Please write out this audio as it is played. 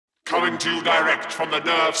Coming to you direct from the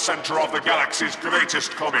nerve center of the galaxy's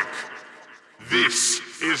greatest comic. This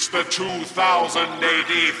is the 2000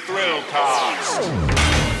 AD Thrillcast.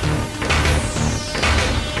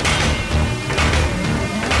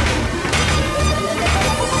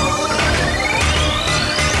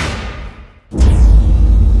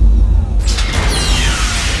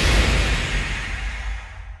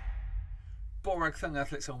 Thung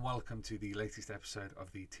athletes, and welcome to the latest episode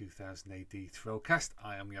of the 2000 AD Thrillcast.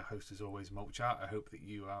 I am your host as always, Muzak. I hope that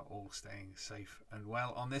you are all staying safe and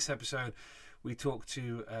well. On this episode we talk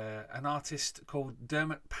to an artist called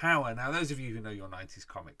Dermot Power. Now those of you who know your 90s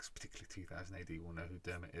comics, particularly 2000 AD, will know who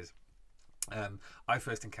Dermot is. I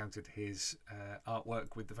first encountered his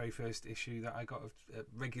artwork with the very first issue that I got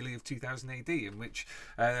regularly of 2000 AD, in which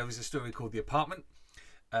there was a story called The Apartment,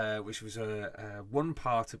 which was a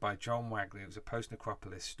one-parter by John Wagner. It was a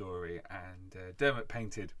post-Necropolis story, and Dermot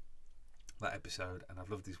painted that episode, and I've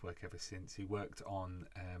loved his work ever since. He worked on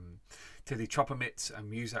Teddy Choppermitz and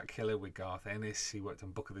Muzak Killer with Garth Ennis. He worked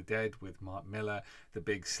on Book of the Dead with Mark Miller, The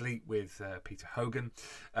Big Sleep with Peter Hogan.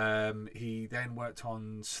 He then worked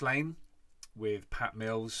on Sláine with Pat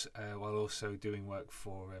Mills, while also doing work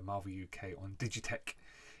for Marvel UK on Digitek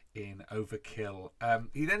in Overkill.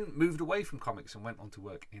 He then moved away from comics and went on to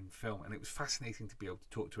work in film, and it was fascinating to be able to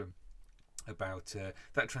talk to him about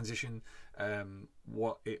that transition,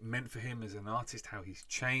 what it meant for him as an artist, how he's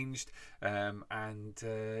changed, and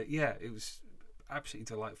yeah, it was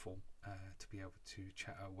absolutely delightful to be able to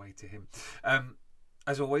chat away to him.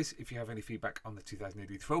 As always, if you have any feedback on the 2000 AD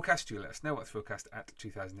Thrillcast, do let us know at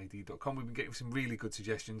thrillcast@2000ad.com. We've been getting some really good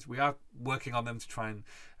suggestions. We are working on them to try and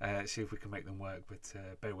see if we can make them work, but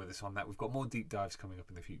bear with us on that. We've got more deep dives coming up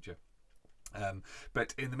in the future.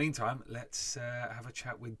 But in the meantime, let's have a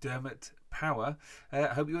chat with Dermot Power. I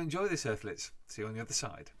hope you enjoy this, Earthlets. See you on the other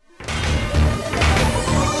side.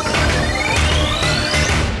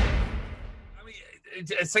 I mean,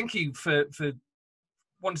 thank you for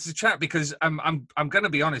wanted to chat, because I'm going to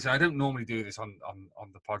be honest. I don't normally do this on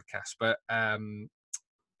the podcast, but I'm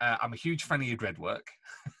a huge fan of your Dredd work.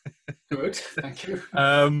 Good, thank you.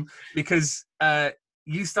 Because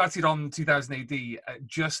you started on 2000 AD at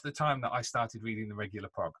just the time that I started reading the regular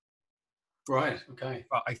prog. Right. Okay.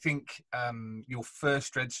 But I think your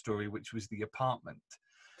first Dredd story, which was The Apartment,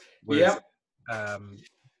 was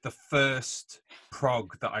the first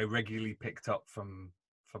prog that I regularly picked up from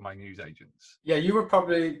my newsagents. Yeah, you were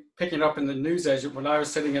probably picking up in the newsagent when I was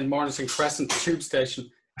sitting in Mornington Crescent tube station,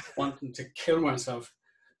 wanting to kill myself.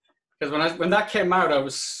 Because when that came out, I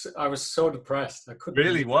was so depressed. I couldn't.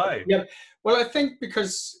 Really? Why? Yeah. Well, I think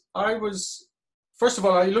because I was, first of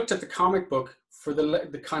all, I looked at the comic book for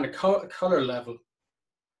the kind of color level,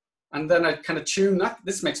 and then I kind of tuned.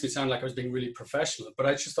 This makes me sound like I was being really professional, but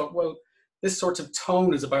I just thought, well, this sort of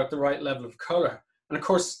tone is about the right level of color. And of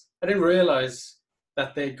course, I didn't realize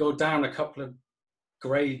that they go down a couple of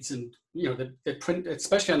grades, and they print,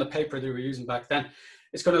 especially on the paper they were using back then,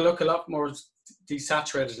 it's going to look a lot more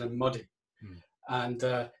desaturated and muddy. And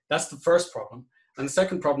that's the first problem. And the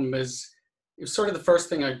second problem is, it was sort of the first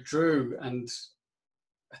thing I drew, and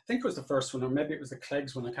I think it was the first one, or maybe it was the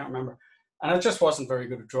Kleggs one, I can't remember, and I just wasn't very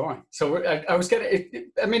good at drawing. So I was getting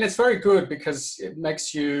it. I mean, it's very good because it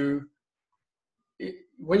makes you,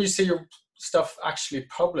 when you see your stuff actually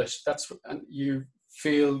published, and you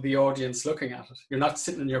feel the audience looking at it. You're not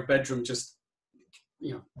sitting in your bedroom just,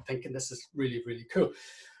 thinking this is really, really cool.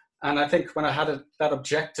 And I think when I had that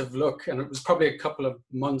objective look, and it was probably a couple of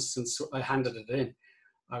months since I handed it in,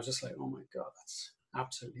 I was just like, oh my God, that's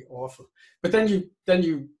absolutely awful. But then you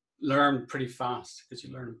learn pretty fast, because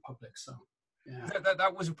you learn in public. So yeah,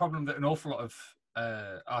 that was a problem that an awful lot of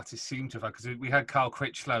artists seem to have had, because we had Carl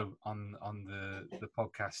Critchlow on the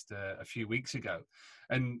podcast a few weeks ago,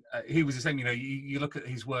 and he was the same. You look at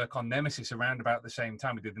his work on Nemesis around about the same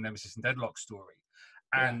time we did the Nemesis and Deadlock story,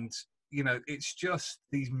 and it's just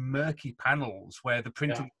these murky panels where the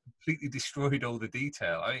printing completely destroyed all the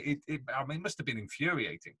detail. It must have been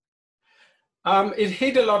infuriating. It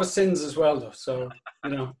hid a lot of sins as well, though. So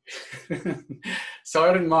so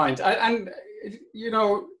I didn't mind.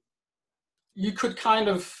 You could kind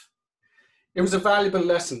of, it was a valuable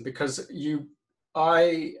lesson, because through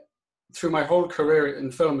my whole career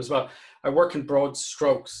in film as well, I work in broad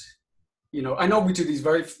strokes. I know we do these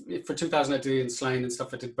for 2000 AD and Sláine and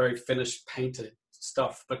stuff, I did very finished, painted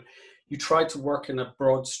stuff, but you try to work in a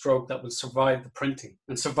broad stroke that will survive the printing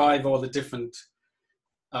and survive all the different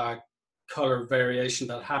color variation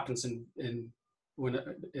that happens when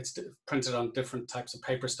it's printed on different types of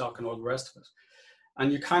paper stock and all the rest of it.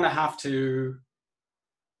 And you kind of have to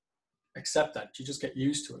accept that. You just get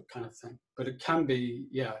used to it, kind of thing. But it can be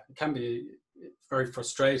very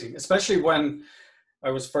frustrating, especially when I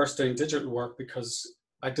was first doing digital work, because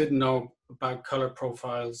I didn't know about color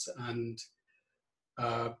profiles, and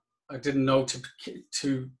I didn't know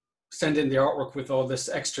to send in the artwork with all this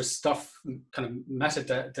extra stuff, kind of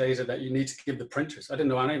metadata that you need to give the printers. I didn't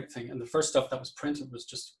know anything, and the first stuff that was printed was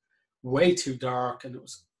just way too dark, and it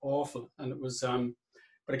was awful. And it was,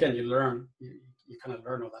 but again, you learn, you kind of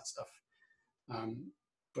learn all that stuff.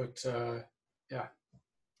 Yeah.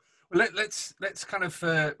 Well, let's kind of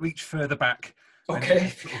reach further back.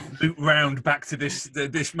 Okay. Loop round back to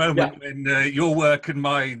this moment when your work and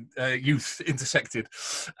my youth intersected.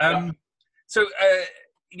 So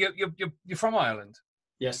you're from Ireland.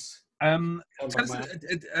 Yes. I'm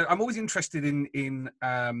always interested in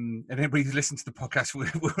and anybody who's listened to the podcast will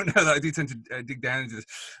know that I do tend to dig down into this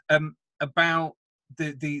about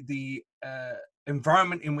the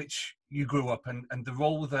environment in which you grew up and the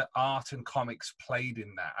role that art and comics played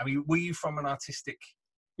in that. I mean, were you from an artistic?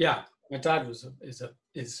 Yeah, my dad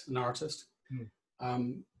is an artist,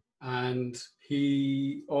 and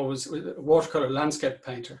he always was a watercolor landscape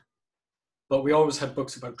painter. But we always had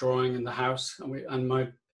books about drawing in the house,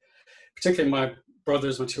 and particularly my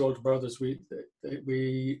brothers, my two older brothers,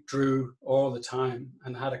 we drew all the time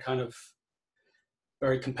and had a kind of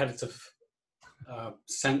very competitive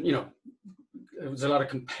sense. You know, there was a lot of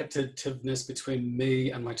competitiveness between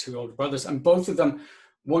me and my two older brothers, and both of them,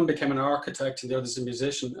 one became an architect and the other's a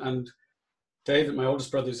musician. And David, my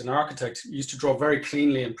oldest brother, is an architect, used to draw very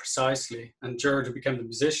cleanly and precisely. And Jared, who became the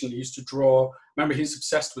musician, he used to draw. Remember, he's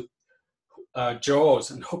obsessed with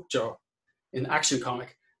Jaws and Hookjaw in Action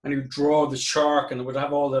Comic, and he would draw the shark, and it would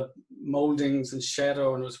have all the moldings and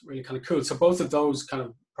shadow, and it was really kind of cool. So both of those kind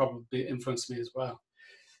of probably influenced me as well.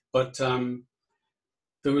 But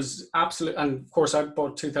there was absolute, and of course I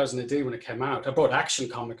bought 2000 AD when it came out. I bought Action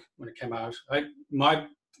Comic when it came out. My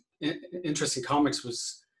interest in comics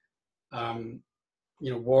was,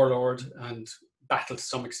 Warlord and Battle to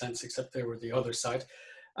some extent, except they were the other side,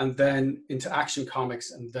 and then into Action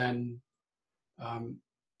Comics, and then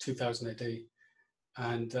 2000 AD.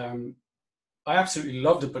 And I absolutely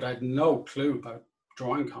loved it, but I had no clue about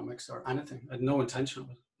drawing comics or anything. I had no intention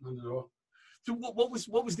of it, none at all. So what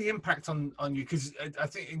was the impact on you? Because I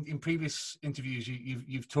think in previous interviews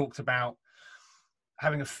you've talked about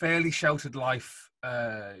having a fairly sheltered life,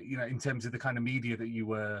 in terms of the kind of media that you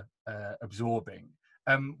were absorbing.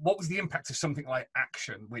 What was the impact of something like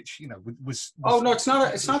Action, which was? Oh no, it's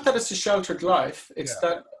not. It's not that it's a sheltered life. It's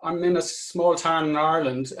that I'm in a small town in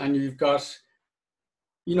Ireland, and you've got,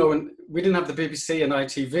 and we didn't have the BBC and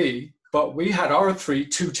ITV. But we had our 2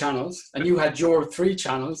 channels, and you had your 3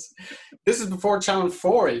 channels. This is before Channel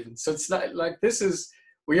 4 even. So it's like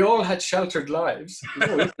we all had sheltered lives.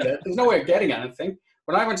 There's no way of getting anything.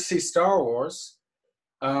 When I went to see Star Wars,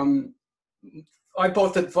 I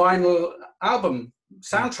bought the vinyl album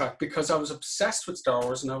soundtrack because I was obsessed with Star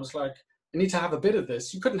Wars, and I was like, I need to have a bit of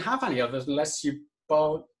this. You couldn't have any of it unless you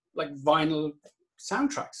bought like vinyl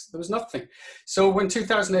soundtracks. There was nothing. So when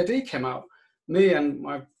 2000 AD came out, me and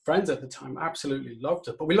my friends at the time absolutely loved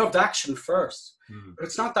it, but we loved Action first. But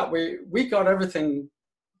it's not that we got everything.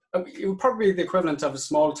 It would probably be the equivalent of a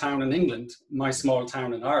small town in England, my small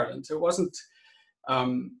town in Ireland. It wasn't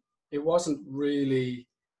really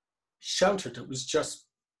sheltered. It was just,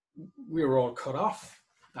 we were all cut off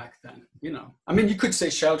back then, I mean, you could say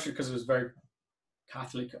sheltered because it was very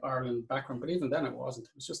Catholic Ireland background, but even then it wasn't.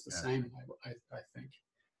 It was just the same, I think.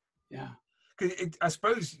 Yeah. I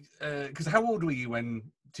suppose, because how old were you when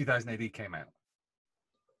 2000 AD came out?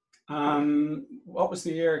 What was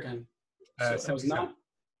the year again? 77.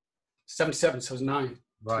 77, so it was 9.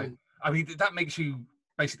 Right. 10. I mean, that makes you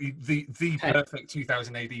basically the perfect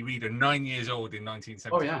 2000 AD reader, 9 years old in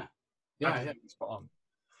 1970. Oh, yeah. Yeah. Spot on.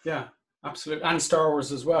 Yeah, absolutely. And Star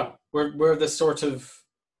Wars as well. We're the sort of,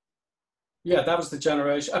 that was the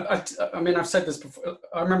generation. I mean, I've said this before.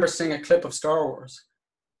 I remember seeing a clip of Star Wars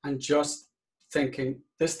and just thinking,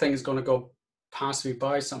 this thing is going to go pass me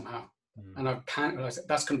by somehow. And I can't realize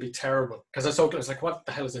that's going to be terrible. Because I was like, what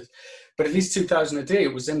the hell is this? But at least 2000 AD,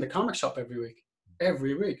 it was in the comic shop every week.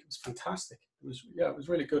 Every week. It was fantastic. It was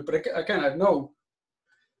really good. But again,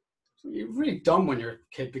 you're really dumb when you're a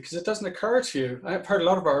kid, because it doesn't occur to you. I've heard a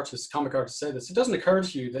lot of comic artists say this. It doesn't occur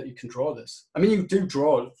to you that you can draw this. I mean, you do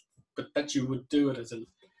draw it, but that you would do it as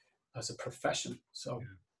a profession. So,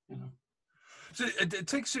 So it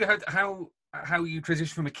takes you how you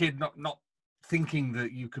transition from a kid not thinking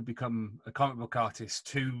that you could become a comic book artist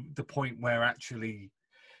to the point where actually...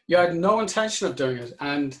 Yeah, I had no intention of doing it.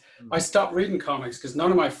 And I stopped reading comics because none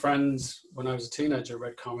of my friends, when I was a teenager,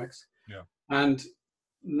 read comics. Yeah. And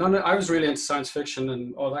I was really into science fiction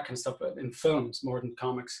and all that kind of stuff in films more than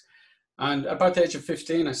comics. And about the age of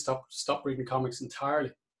 15, I stopped reading comics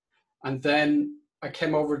entirely. And then I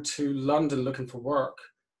came over to London looking for work,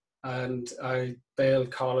 and I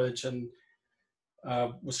bailed college and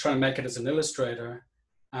was trying to make it as an illustrator.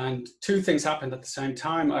 And two things happened at the same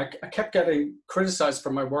time. I kept getting criticized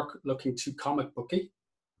for my work looking too comic booky,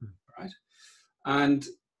 right? And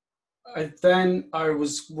I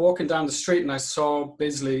was walking down the street and I saw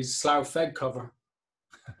Bisley's Slough Feg cover.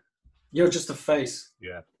 Just a face.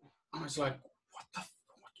 Yeah. I was like,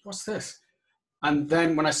 what's this? And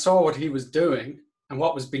then when I saw what he was doing and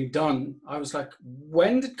what was being done, I was like,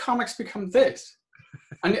 when did comics become this?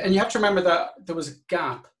 And you have to remember that there was a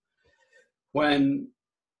gap when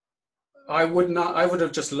I would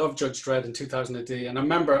have just loved Judge Dredd in 2000 AD. And I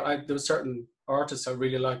remember there were certain artists I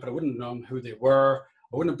really liked, but I wouldn't have known who they were.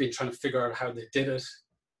 I wouldn't have been trying to figure out how they did it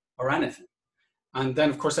or anything. And then,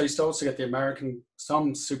 of course, I used to also get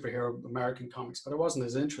some superhero American comics, but I wasn't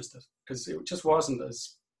as interested because it just wasn't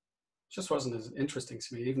as interesting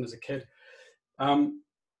to me, even as a kid.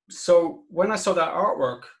 So when I saw that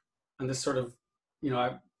artwork and this sort of,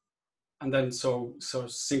 and then so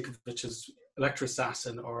Sinkovich's Electro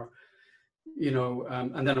Assassin, or,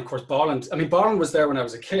 and then of course Bolland. I mean, Bolland was there when I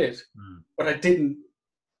was a kid, but I didn't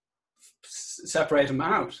separate him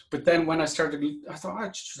out. But then when I thought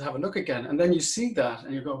I should have a look again, and then you see that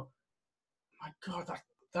and you go, my God,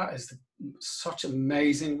 that is such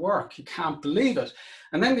amazing work. You can't believe it.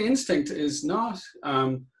 And then the instinct is not,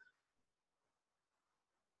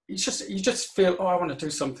 you just feel, I want to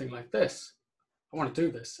do something like this. I want to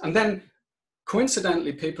do this. And then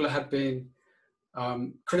coincidentally, people had been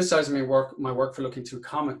criticizing my work for looking too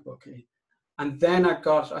comic booky. And then I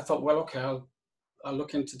thought, well, okay, I'll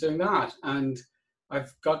look into doing that. And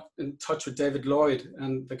I've got in touch with David Lloyd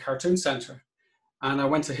and the Cartoon Center. And I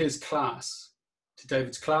went to his class, to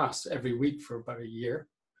David's class, every week for about a year.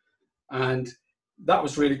 And that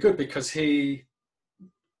was really good because he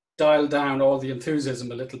dialed down all the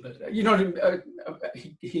enthusiasm a little bit.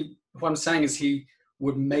 What I'm saying is he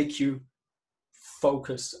would make you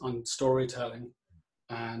focus on storytelling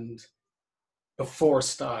and before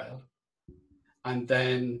style. And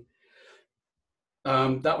then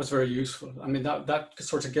that was very useful. I mean, that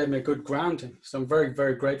sort of gave me a good grounding. So I'm very,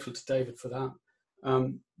 very grateful to David for that.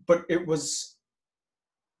 But it was,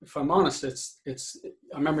 if I'm honest, I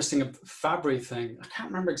remember seeing a Fabry thing. I can't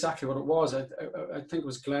remember exactly what it was. I think it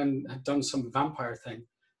was Glenn had done some vampire thing.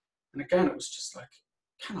 And again, it was just like,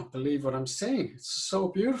 I cannot believe what I'm seeing. It's so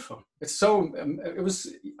beautiful.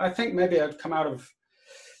 I think maybe I'd come out of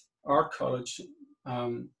art college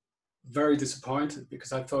very disappointed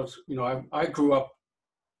because I thought, I grew up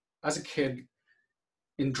as a kid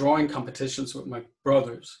in drawing competitions with my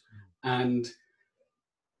brothers, and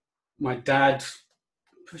my dad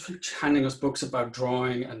handing us books about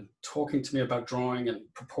drawing and talking to me about drawing and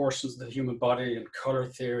proportions of the human body and color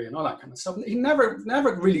theory and all that kind of stuff. He never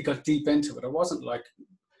really got deep into it. It wasn't like,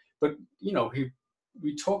 but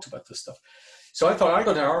we talked about this stuff. So I thought I'll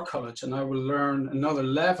go to art college and I will learn another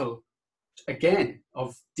level again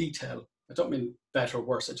of detail. I don't mean better or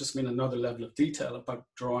worse. I just mean another level of detail about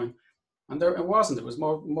drawing. And there it wasn't. It was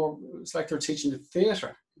more. It's like they're teaching the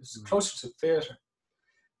theater. It was closer to theater.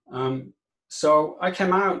 So I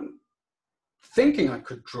came out thinking I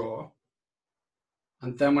could draw.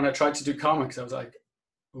 And then when I tried to do comics, I was like,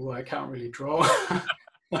 oh, I can't really draw.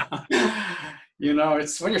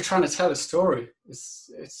 It's when you're trying to tell a story,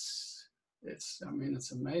 it's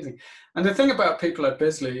amazing. And the thing about people like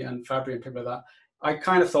Bisley and Fabry and people like that, I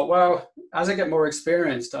kind of thought, well, as I get more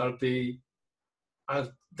experienced,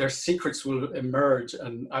 their secrets will emerge.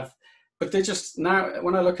 But they just, now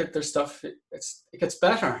when I look at their stuff, it gets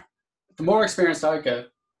better. The more experienced I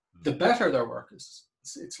get, the better their work is.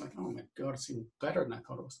 It's like, oh my God, it's even better than I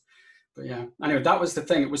thought it was. But yeah, anyway, that was the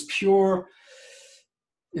thing. It was pure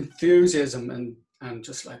enthusiasm and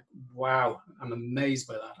just like, wow, I'm amazed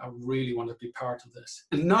by that. I really want to be part of this.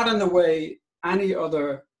 And not in the way any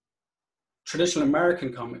other traditional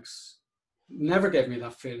American comics never gave me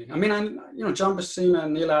that feeling. I mean, John Buscema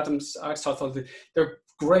and Neil Adams, I thought they're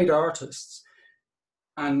great artists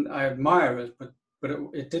and I admire it, but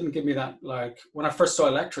it didn't give me that, like, when I first saw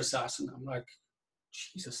Electro Assassin, I'm like,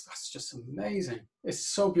 Jesus, that's just amazing. It's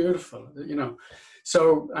so beautiful,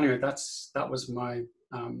 So anyway, that was my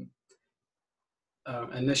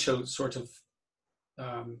initial sort of,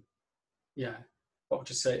 what would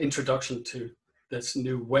you say, introduction to this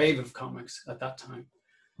new wave of comics at that time.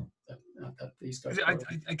 That these guys.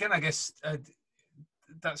 Again, I guess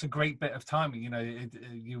that's a great bit of timing. You know,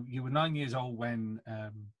 you were 9 years old when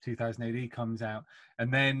 2000 AD comes out,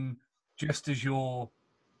 and then just as you're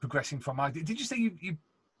progressing from did you say you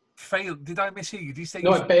failed? Did I mishear you? Did you say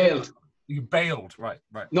No, I bailed. You bailed, right?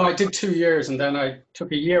 No, I did 2 years, and then I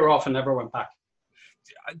took a year off and never went back.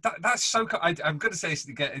 That's so. I'm going to say this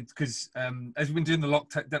again because as we've been doing the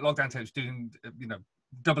lockdown tapes, doing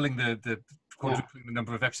doubling the quadrupling the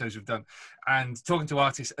number of episodes we've done, and talking to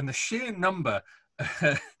artists, and the sheer number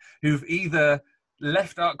who've either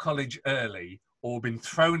left art college early or been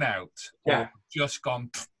thrown out or just gone,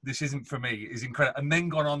 this isn't for me, is incredible, and then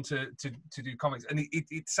gone on to do comics. And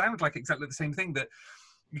it sounds like exactly the same thing, that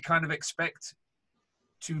you kind of expect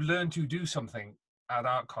to learn to do something at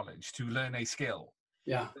art college, to learn a skill.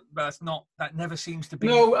 Yeah. But that never seems to be.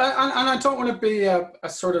 No, and I don't want to be a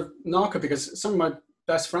sort of knocker, because some of my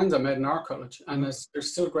best friends I made in art college, and they're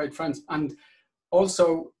still great friends. And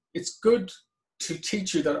also, it's good to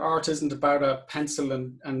teach you that art isn't about a pencil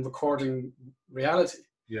and recording reality.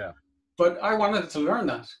 Yeah. But I wanted to learn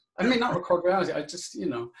that. I mean, not record reality. I just,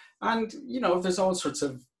 and, there's all sorts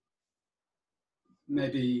of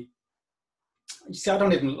maybe, you see, I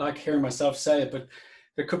don't even like hearing myself say it, but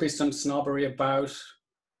there could be some snobbery about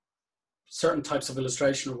certain types of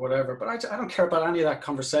illustration or whatever. But I don't care about any of that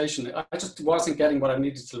conversation. I just wasn't getting what I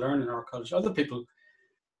needed to learn in art college. Other people,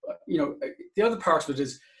 the other part of it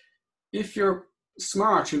is, if you're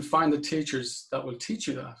smart, you'll find the teachers that will teach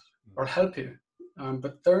you that or help you.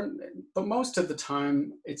 But most of the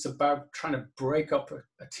time, it's about trying to break up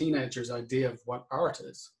a teenager's idea of what art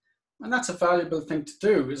is. And that's a valuable thing to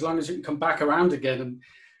do, as long as you can come back around again and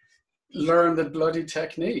learn the bloody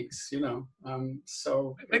techniques,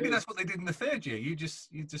 So maybe that's what they did in the third year.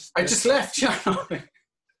 I just left, yeah.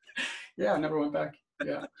 Yeah, I never went back.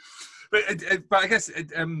 Yeah. But I guess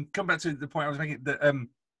come back to the point I was making, that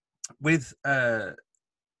with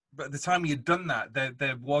but the time you'd done that,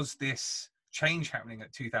 there was this change happening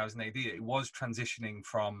at 2000 AD. It was transitioning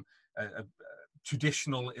from a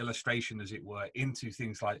traditional illustration, as it were, into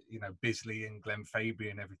things like Bisley and Glenn Fabry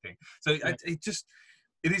and everything. So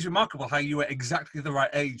it is remarkable how you were exactly the right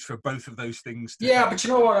age for both of those things. Yeah, but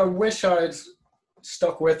you know what? I wish I'd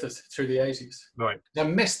stuck with it through the 80s. Right. I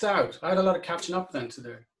missed out. I had a lot of catching up then to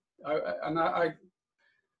do. I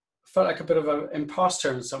felt like a bit of an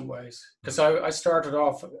imposter in some ways, because I started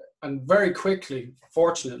off, and very quickly,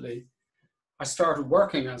 fortunately, I started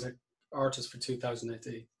working as an artist for 2000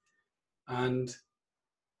 AD. And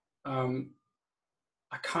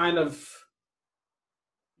I kind of,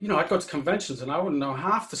 I'd go to conventions and I wouldn't know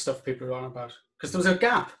half the stuff people are on about, because there was a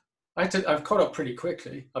gap. I've caught up pretty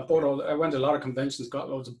quickly. I went to a lot of conventions, got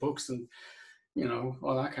loads of books and,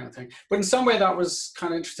 all that kind of thing. But in some way that was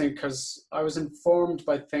kind of interesting, because I was informed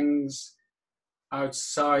by things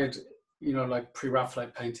outside, like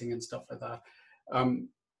pre-Raphaelite painting and stuff like that.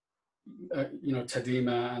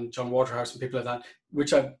 Tadima and John Waterhouse and people like that,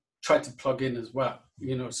 which I tried to plug in as well.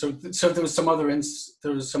 So there was some other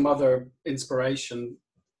inspiration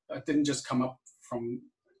that didn't just come up from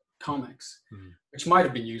comics, which might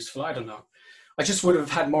have been useful. I don't know. I just would have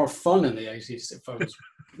had more fun in the 80s if I was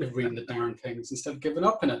reading the darn things instead of giving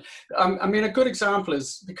up in it. I mean, a good example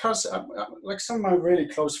is, because like some of my really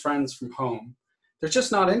close friends from home, they're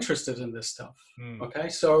just not interested in this stuff. Okay,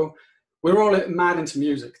 so we were all mad into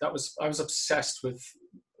music. I was obsessed with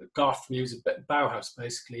goth music, Bauhaus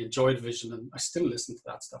basically, and Joy Division, and I still listen to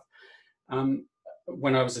that stuff.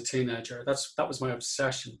 When I was a teenager, that was my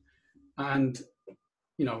obsession, and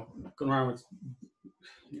going around with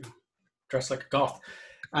dressed like a goth,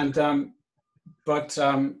 and but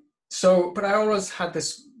I always had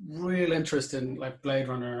this real interest in like Blade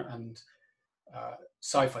Runner and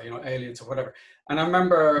sci-fi, aliens or whatever. And I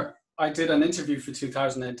remember I did an interview for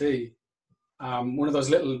 2000 AD, one of those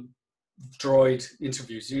little droid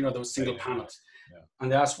interviews, those single panels. Yeah.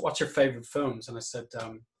 And they asked, what's your favorite films? And I said,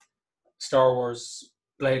 Star Wars,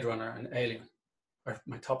 Blade Runner, and Alien are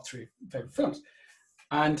my top 3 favorite films.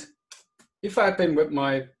 And if I had been with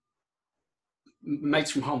my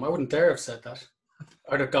mates from home, I wouldn't dare have said that.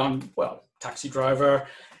 I'd have gone, well, Taxi Driver,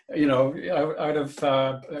 I'd have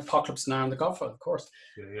Apocalypse Now and The Godfather, of course.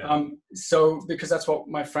 Yeah. So, because that's what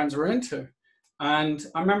my friends were into. And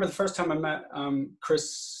I remember the first time I met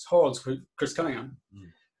Chris Cunningham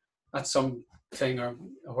at some thing or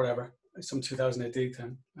whatever, some 2000 AD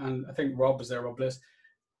thing. And I think Rob was there, Rob Bliss.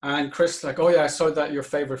 And Chris like, oh yeah, I saw that your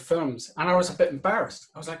favorite films. And I was a bit embarrassed.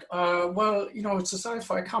 I was like, well, it's a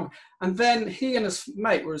sci-fi comic. And then he and his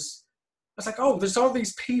mate I was like, oh, there's all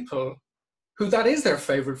these people who that is their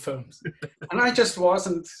favorite films. And I just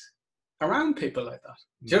wasn't around people like that.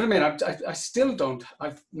 Do you know what I mean? I still don't.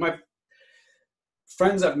 My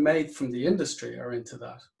friends I've made from the industry are into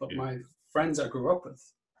that, but Yeah. my friends I grew up with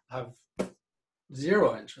have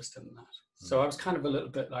zero interest in that. So I was kind of a little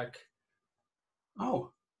bit like,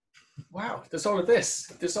 oh, wow, there's all of this.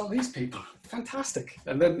 There's all these people. Fantastic.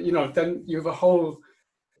 And then, you know, then you have a whole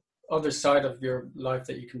other side of your life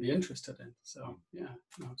that you can be interested in. So, yeah,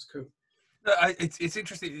 no, it's cool. It's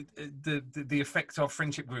interesting, the effect of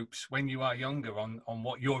friendship groups when you are younger on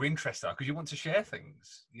what your interests are, because you want to share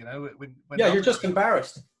things, you know. When yeah, you're just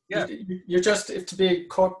embarrassed. Yeah. You're just, to be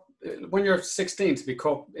caught, when you're 16, to be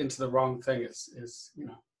caught into the wrong thing is you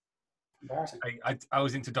know, embarrassing. I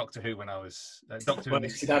was into Doctor Who when I was Doctor Well, Who.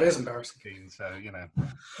 see, that is embarrassing. So, you know,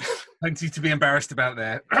 plenty to be embarrassed about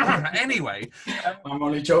there. Anyway. I'm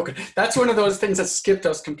only joking. That's one of those things that skipped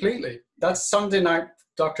us completely. That's Sunday night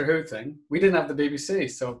Doctor Who thing. We didn't have the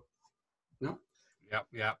BBC, so no.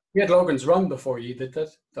 Yeah. We had Logan's Run before you did that,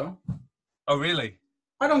 though. Oh, really?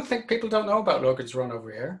 I don't think people don't know about Logan's Run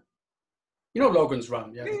over here. You know Logan's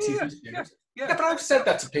Run, yeah, the TV series. Yeah, but I've said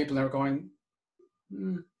that to people and they're going,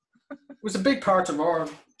 It was a big part of our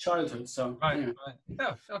childhood, so. Right.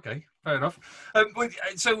 Yeah, okay, fair enough.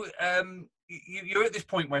 You're at this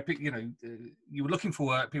point where, you know, you were looking for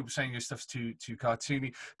work, people were saying your stuff's too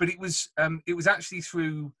cartoony, but it was actually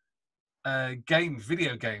through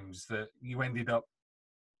video games that you ended up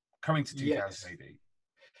coming to 2000 AD.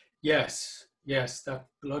 Yes, that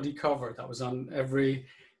bloody cover that was on every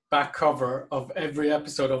back cover of every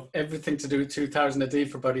episode of everything to do with 2000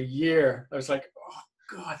 AD for about a year. I was like, oh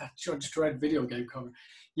God, that Judge Dredd video game cover.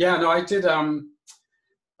 Yeah, no, I did.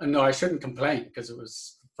 No, I shouldn't complain because it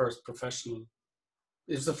was the first professional.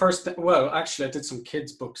 It was the first. Well, actually, I did some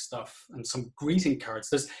kids' book stuff and some greeting cards.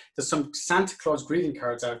 There's some Santa Claus greeting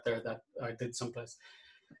cards out there that I did someplace.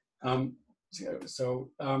 Yeah,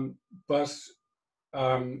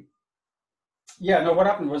 no, what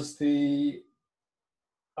happened was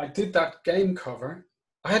I did that game cover.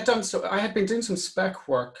 I had been doing some spec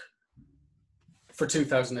work for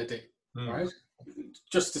 2000 AD, right?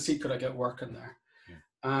 Just to see could I get work in there. Yeah.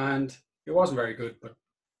 And it wasn't very good, but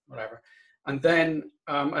whatever. And then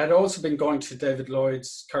I had also been going to David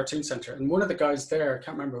Lloyd's Cartoon Center, and one of the guys there, I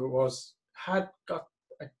can't remember who it was, had got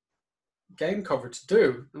a game cover to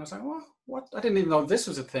do. And I was like, well, what? I didn't even know this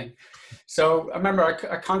was a thing. So I remember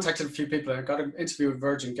I contacted a few people. I got an interview with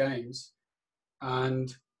Virgin Games,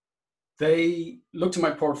 and they looked at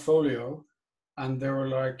my portfolio and they were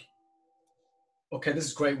like, okay, this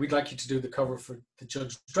is great. We'd like you to do the cover for the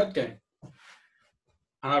Judge Dredd game.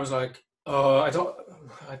 And I was like, oh, I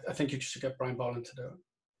think you should get Brian Bolland to do it.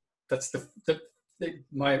 That's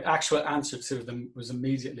my actual answer to them was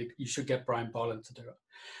immediately, you should get Brian Bolland to do it.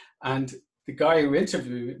 And the guy who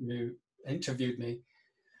interviewed me,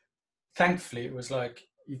 thankfully, it was like,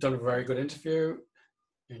 you've done a very good interview,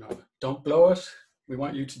 you know, don't blow it. We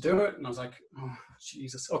want you to do it. And I was like, oh,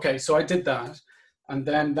 Jesus. Okay, so I did that. And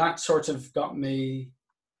then that sort of got me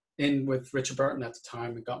in with Richard Burton at the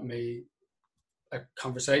time and got me a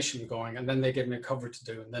conversation going. And then they gave me a cover to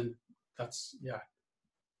do. And then that's, yeah.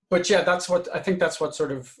 But yeah, that's what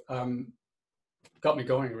sort of got me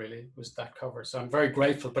going, really, was that cover. So I'm very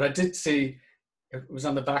grateful. But I did see it was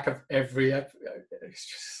on the back of every episode. It's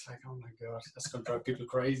just like, oh my God, that's going to drive people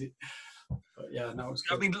crazy. But yeah, no, it was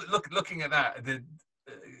good. I mean, looking at that,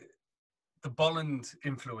 the Bolland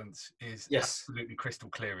influence is absolutely crystal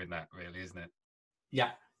clear in that, really, isn't it?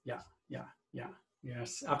 Yeah.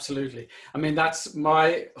 Yes, absolutely. I mean, that's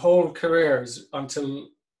my whole career is until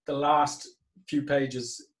the last few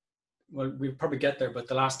pages. Well, we'll probably get there, but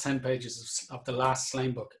the last 10 pages of the last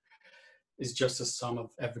Sláine book is just a sum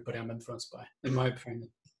of everybody I'm influenced by, in my opinion.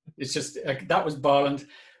 It's just, that was Bolland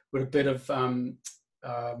with a bit of, oh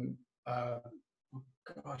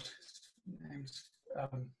God, names.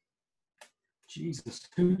 Jesus,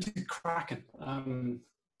 who did Kraken?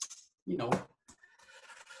 You know,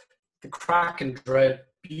 the Kraken Dredd,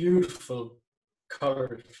 beautiful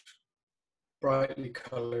colored, brightly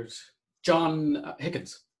colored. John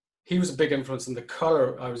Higgins, he was a big influence in the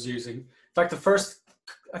color I was using. In fact,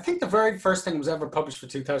 I think the very first thing that was ever published for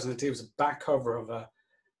 2002 was a back cover of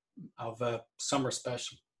a summer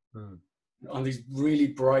special on these really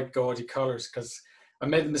bright, gaudy colors, because I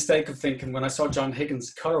made the mistake of thinking when I saw John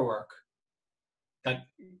Higgins' color work that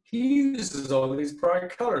he uses all these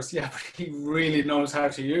bright colors. Yeah, but he really knows how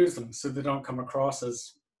to use them so they don't come across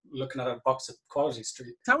as looking at a box at Quality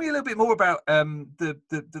Street. Tell me a little bit more about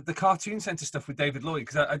the Cartoon Centre stuff with David Lloyd,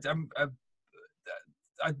 because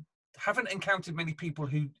I haven't encountered many people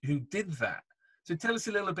who did that. So tell us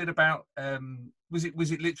a little bit about, was it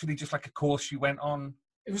literally just like a course you went on?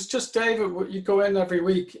 It was just David. You'd go in every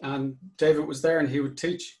week and David was there and he would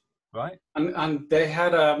teach. Right. And they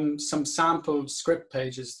had some sample script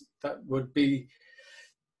pages that would be,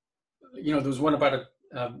 there was one about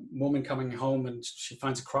a woman coming home and she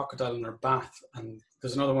finds a crocodile in her bath, and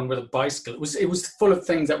there's another one with a bicycle. It was full of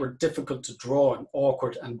things that were difficult to draw and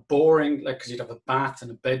awkward and boring, like, because you'd have a bath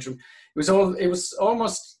and a bedroom. It was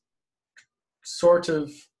almost sort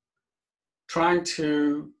of trying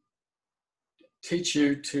to teach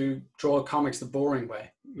you to draw comics the boring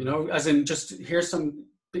way, as in just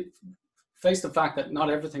face the fact that not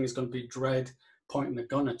everything is going to be Dredd pointing a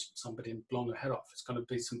gun at somebody and blowing their head off. It's going to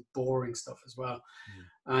be some boring stuff as well.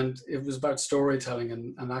 And it was about storytelling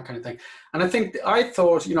and that kind of thing. And I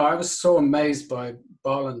thought, I was so amazed by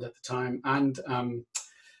Bolland at the time, and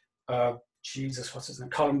what's his name?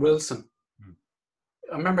 Colin Wilson.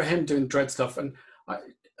 I remember him doing Dredd stuff, and I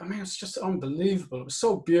mean, it was just unbelievable. It was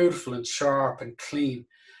so beautiful and sharp and clean.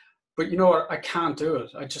 But you know what? I can't do it.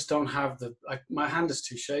 I just don't have my hand is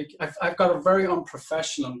too shaky. I've got a very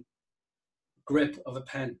unprofessional grip of a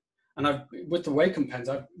pen. And with the Wacom pens,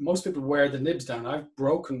 most people wear the nibs down. I've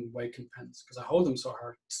broken Wacom pens because I hold them so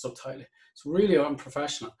hard, so tightly. It's really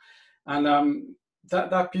unprofessional. And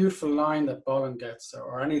that beautiful line that Bolland gets,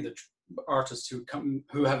 or any of the artists who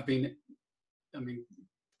have been, I mean,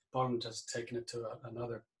 Bolland has taken it to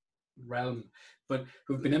another realm, but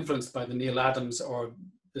who've been influenced by the Neil Adams or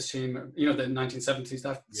the Sheen, the 1970s,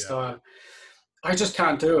 that style. I just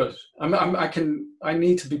can't do it. I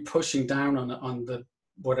need to be pushing down on the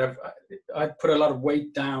whatever. I put a lot of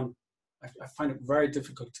weight down. I find it very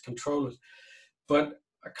difficult to control it. But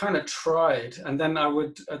I kind of tried, and then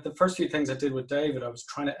the first few things I did with David, I was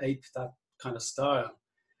trying to ape that kind of style,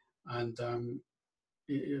 and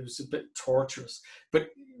it was a bit torturous. But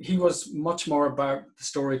he was much more about the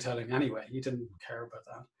storytelling anyway. He didn't care about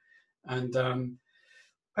that, and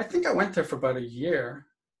I think I went there for about a year,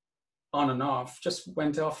 on and off. Just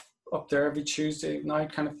went up there every Tuesday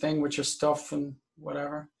night kind of thing with your stuff and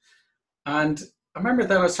whatever. And I remember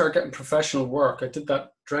then I started getting professional work. I did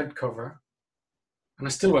that Dredd cover, and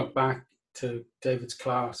I still went back to David's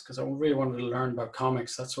class because I really wanted to learn about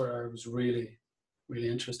comics. That's where I was really, really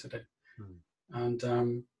interested in. And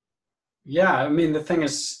I mean, the thing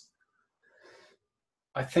is,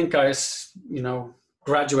 I think I,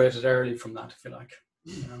 graduated early from that, if you like.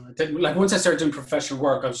 I didn't, like, once I started doing professional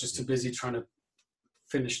work, I was just too busy trying to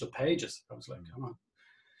finish the pages. I was like, come on.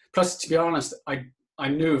 Plus, to be honest, I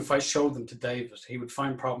knew if I showed them to David, he would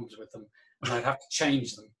find problems with them and I'd have to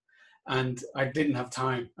change them. And I didn't have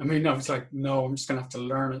time. I mean, I was like, no, I'm just going to have to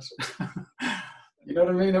learn it. You know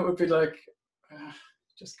what I mean? It would be like,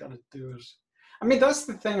 just got to do it. I mean, that's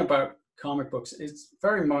the thing about comic books. It's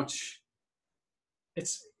very much,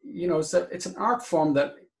 it's an art form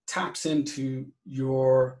that taps into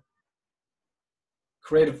your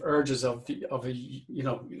creative urges of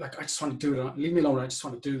like, I just want to do it. Leave me alone. I just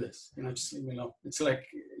want to do this. Just leave me alone. It's like,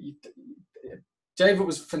 David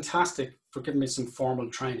was fantastic for giving me some formal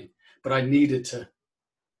training, but I needed to,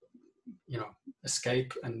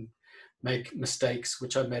 escape and make mistakes,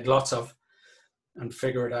 which I made lots of, and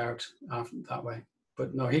figure it out that way.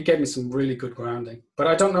 But no, he gave me some really good grounding. But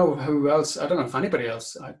I don't know who else. I don't know if anybody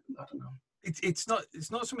else. I don't know. It's not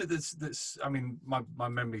something that's. I mean, my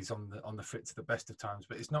memory's on the fritz at the best of times,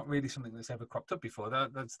 but it's not really something that's ever cropped up before.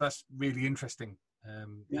 That's really interesting.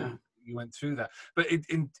 You went through that, but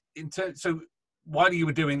in terms. So while you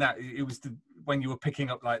were doing that, it was when you were picking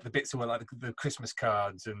up like the bits that were like the Christmas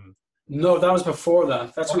cards and. No, that was before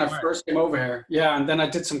that. That's when I first came over here. Yeah, and then I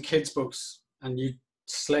did some kids' books, and you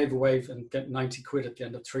slave away and get 90 quid at the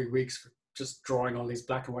end of 3 weeks for just drawing all these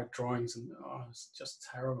black and white drawings, and it's just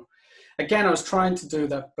terrible. Again, I was trying to do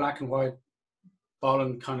that black and white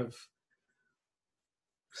Bolland kind of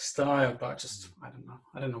style, but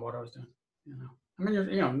I don't know what I was doing. I mean,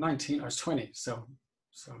 you're 19. I was 20, so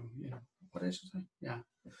what age was I?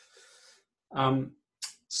 Yeah.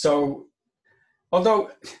 So,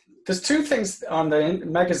 although there's two things on the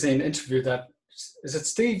magazine interview that is it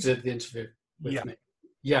Steve did the interview with me.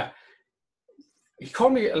 Yeah. He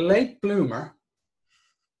called me a late bloomer,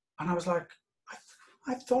 and I was like,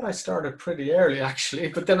 I thought I started pretty early, actually.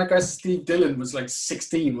 But then I guess Steve Dillon was like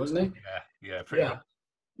 16, wasn't he? Yeah, pretty much.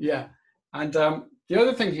 Yeah. And the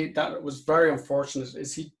other thing that was very unfortunate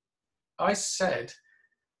is I said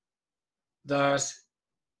that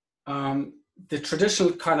the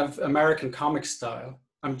traditional kind of American comic style,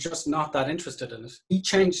 I'm just not that interested in it. He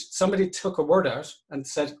changed, somebody took a word out and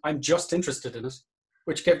said, I'm just interested in it,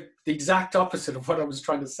 which gave the exact opposite of what I was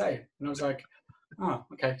trying to say. And I was like, oh,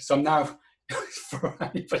 okay. So now, for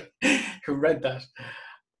anybody who read that,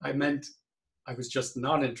 I meant I was just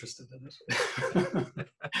not interested in it.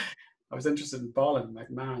 I was interested in Bolland,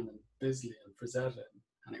 McMahon, and Bisley and Vendetta.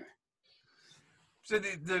 Anyway. So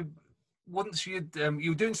the once you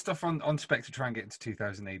were doing stuff on Spec to try and get into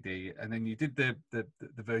 2000 AD, and then you did the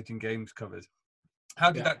Virgin Games covers.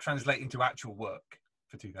 How did that translate into actual work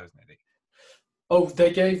for 2000 AD? Oh,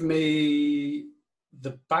 they gave me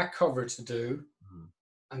the back cover to do,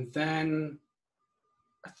 and then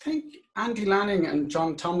I think Andy Lanning and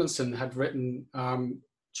John Tomlinson had written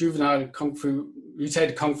Juvenile Kung Fu,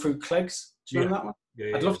 Mutated Kung Fu Kleggs. Do you remember that one?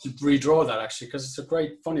 Yeah, I'd love to redraw that actually, because it's a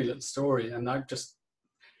great, funny little story. And I just,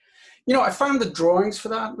 I found the drawings for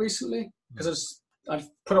that recently, because I've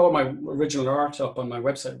put all my original art up on my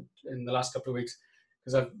website in the last couple of weeks,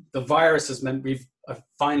 because the virus has meant I've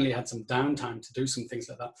finally had some downtime to do some things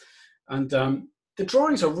like that. And the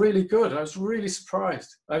drawings are really good. I was really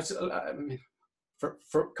surprised. I mean, for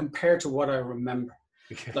compared to what I remember.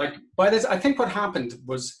 Like by this, I think what happened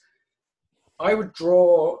was I would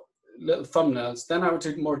draw little thumbnails, then I would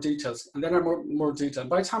do more details, and then more detail.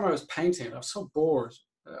 By the time I was painting it, I was so bored.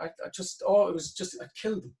 I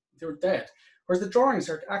killed them. They were dead. Whereas the drawings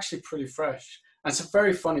are actually pretty fresh. And it's a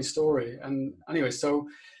very funny story. And anyway, so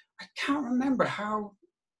I can't remember how,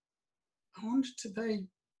 I wonder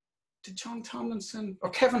did John Tomlinson or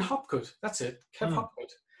Kevin Hopgood, that's it,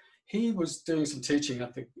 Hopgood. He was doing some teaching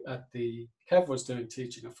Kev was doing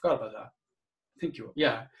teaching. I forgot about that. I think you were,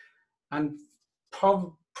 yeah. And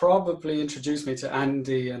probably introduced me to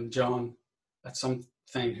Andy and John at something,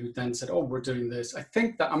 who then said, oh, we're doing this. I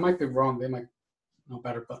think that, I might be wrong, they might know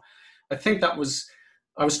better, but I think I was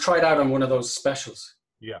tried out on one of those specials.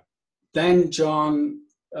 Yeah. Then John,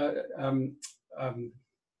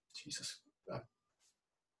 Jesus,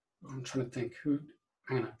 I'm trying to think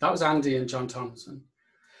hang on, that was Andy and John Thompson.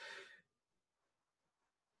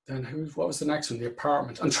 Then what was the next one? The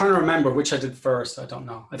Apartment. I'm trying to remember which I did first. I don't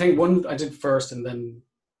know. I think one I did first, and then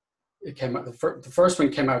it came out. The first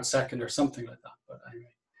one came out second, or something like that. But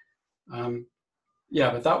anyway,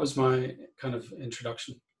 but that was my kind of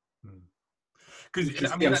introduction.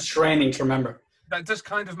 Because I'm straining to remember. That does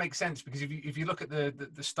kind of make sense, because if you look at the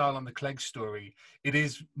style on the Kleggs story, it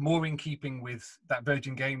is more in keeping with that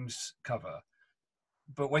Virgin Games cover.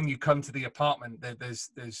 But when you come to The Apartment, there's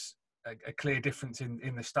a clear difference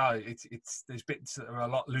in the style. There's bits that are a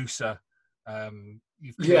lot looser.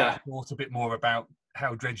 You've thought a bit more about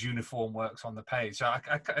how Dredd's uniform works on the page. So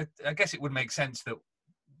I guess it would make sense that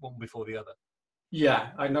one before the other. Yeah,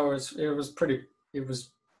 I know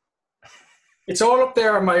it's all up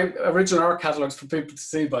there on my original art catalogs for people to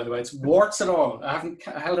see, by the way. It's warts and all. I haven't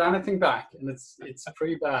held anything back, and it's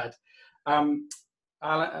pretty bad. Not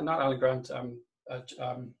Alan Grant.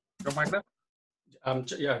 John Wagner?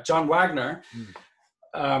 John Wagner.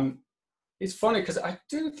 It's funny because I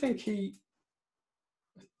do think I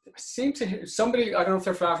seem to hear somebody, I don't know if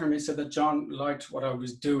they're flattering me, said that John liked what I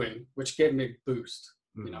was doing, which gave me a boost.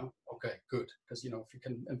 Okay, good, because if you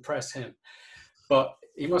can impress him. But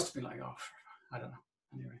he must have been like, oh, I don't know.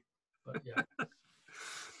 Anyway, but yeah.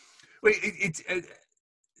 Wait,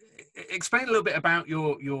 explain a little bit about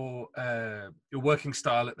your working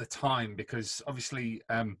style at the time, because obviously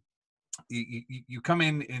you come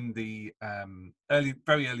in the very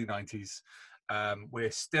early 90s.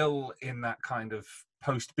 We're still in that kind of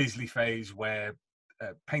post Bisley phase where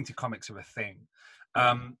painted comics are a thing.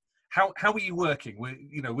 How were you working?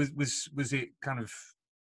 Was it kind of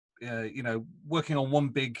working on one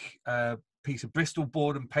big piece of Bristol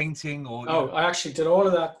board and painting, or? I actually did all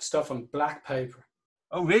of that stuff on black paper.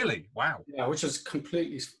 Oh, really? Wow. Yeah, which is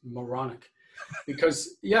completely moronic,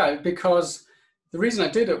 because the reason I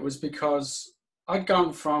did it was because I'd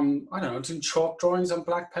gone from, doing chalk drawings on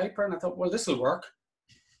black paper, and I thought, well, this will work.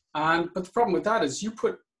 But the problem with that is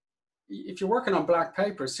if you're working on black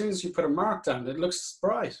paper, as soon as you put a mark down, it looks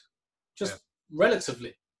bright, just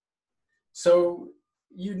relatively. So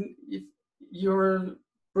you're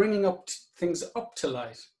bringing things up to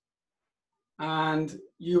light, and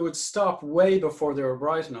you would stop way before they were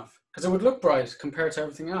bright enough, because it would look bright compared to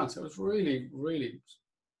everything else. It was really, really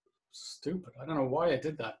stupid. I don't know why I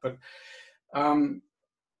did that, but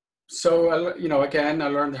so again, I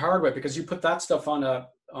learned the hard way, because you put that stuff on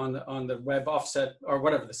the web offset or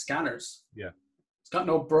whatever, the scanners. Yeah, it's got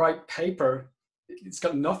no bright paper. It's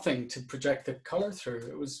got nothing to project the color through.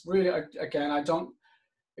 It was really,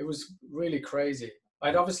 it was really crazy.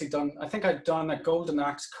 I'd done a Golden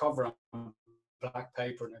Axe cover on black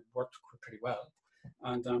paper, and it worked pretty well.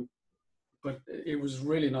 And but it was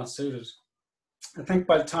really not suited. I think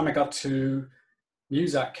by the time I got to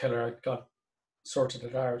Muzak Killer, I got sorted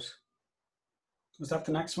it out. Was that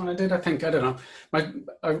the next one I did? I don't know.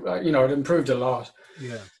 It improved a lot.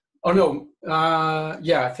 Yeah. Oh no,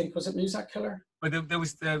 yeah, I think was it Muzak Killer? But there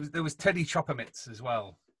was Teddy Choppermitz as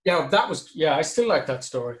well. Yeah, I still like that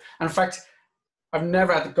story. And in fact, I've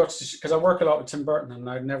never had the guts to, because I work a lot with Tim Burton, and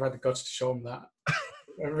I've never had the guts to show him that.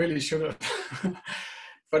 I really should have.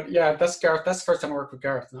 But yeah, that's Gareth. That's the first time I worked with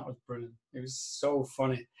Gareth, and that was brilliant. It was so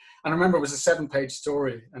funny. And I remember it was a 7-page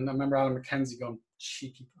story, and I remember Alan McKenzie going,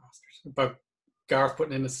 cheeky bastard, about Gareth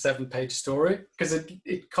putting in a 7-page story, because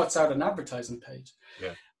it cuts out an advertising page.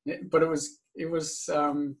 Yeah. But it was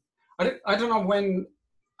I don't know when.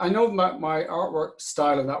 I know my artwork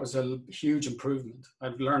style, and that was a huge improvement.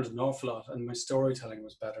 I've learned an awful lot, and my storytelling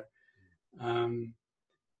was better.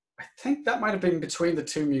 I think that might have been between the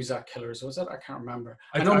two Muzak Killers, was it? I can't remember.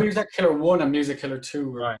 I know Muzak Killer 1 and Muzak Killer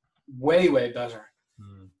 2 were way better.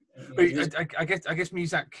 I guess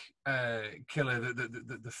Muzak Killer,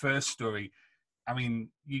 the first story. I mean,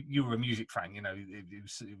 you were a music fan, you know. It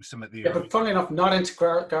was some of the. Yeah, but funnily enough, not into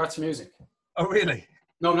Gareth's music. Oh, really?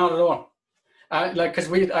 No, not at all. Like, because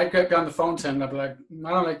I'd get on the phone to him, and I'd be like, I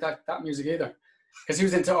don't like that music either, because he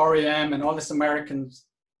was into REM and all this American.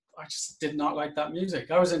 I just did not like that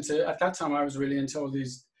music. I was into, at that time, I was really into all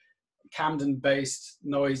these Camden-based,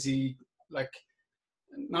 noisy, like,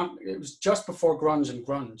 it was just before grunge and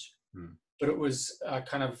grunge, but it was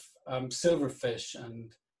kind of Silverfish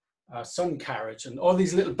and Sun Carriage and all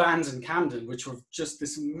these little bands in Camden, which were just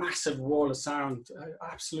this massive wall of sound.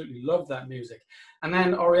 I absolutely loved that music. And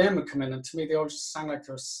then REM would come in, and to me, they all just sang like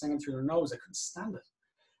they were singing through their nose. I couldn't stand it.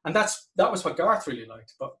 And that was what Garth really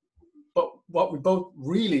liked. But what we both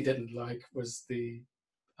really didn't like was the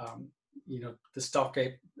Stock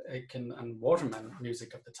Aitken and Waterman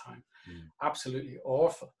music of the time. Absolutely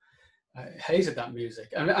awful. I hated that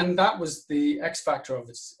music, and that was the X factor of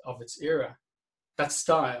its era, that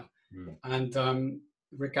style, and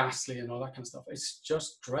Rick Astley and all that kind of stuff. It's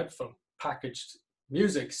just dreadful packaged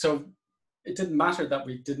music. So it didn't matter that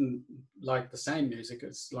we didn't like the same music,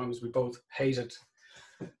 as long as we both hated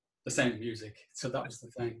the same music. So that was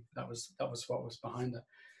the thing. That was what was behind it.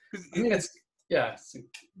 I mean,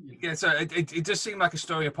 So it does seem like a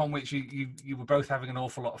story upon which you were both having an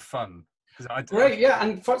awful lot of fun. Great, yeah.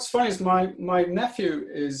 And what's funny is my nephew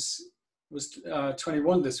was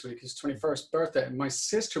 21 this week, his 21st birthday, and my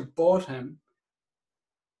sister bought him,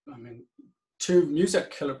 2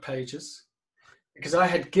 Muzak Killer pages, because I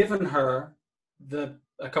had given her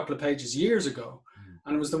a couple of pages years ago.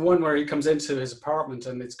 And it was the one where he comes into his apartment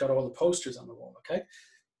and it's got all the posters on the wall, okay?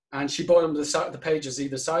 And she bought him the pages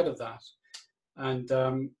either side of that. And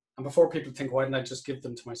before people think, why didn't I just give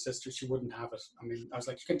them to my sister? She wouldn't have it. I mean, I was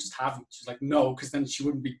like, you can just have them. She's like, no, because then she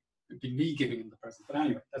wouldn't be me giving him the present. But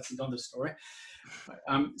anyway, that's another story.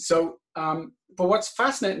 But what's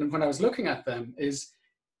fascinating when I was looking at them is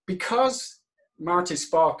because Marty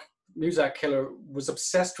Spock, Muzak Killer, was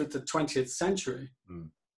obsessed with the 20th century,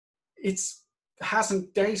 it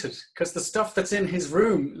hasn't dated, because the stuff that's in his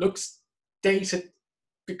room looks dated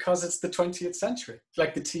because it's the 20th century,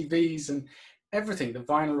 like the TVs and everything, the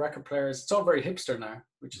vinyl record players. It's all very hipster now,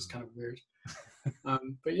 which is kind of weird.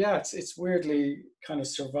 But yeah, it's weirdly kind of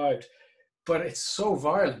survived, but it's so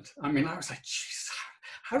violent. I mean, I was like, jeez,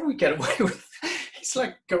 how do we get away with it? He's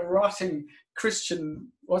like garroting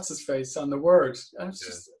Christian, what's his face, on the Word. And it's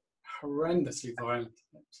just horrendously violent.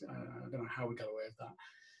 I don't know how we got away with that,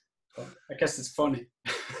 but I guess it's funny.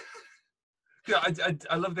 Yeah,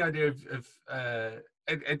 I love the idea of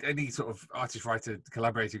any sort of artist writer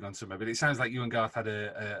collaborating on something, but it sounds like you and Garth had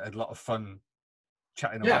a lot of fun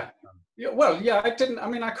chatting about it. Yeah, well, yeah, I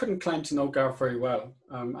couldn't claim to know Garth very well,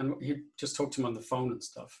 and he just talked to him on the phone and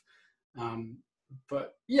stuff.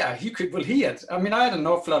 But yeah, I had an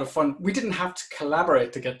awful lot of fun. We didn't have to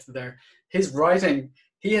collaborate to get to there. His writing,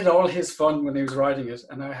 he had all his fun when he was writing it,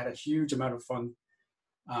 and I had a huge amount of fun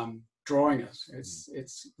drawing it.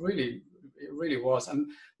 It really was.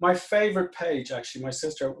 And my favorite page, actually, my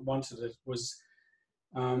sister wanted it, was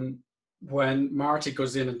when Marty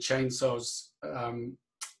goes in and chainsaws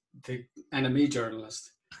the NME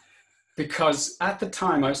journalist. Because at the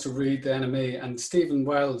time I used to read the NME, and Stephen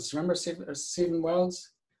Wells, remember Stephen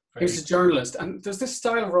Wells? He was a journalist, and there's this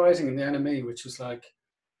style of writing in the NME which was like,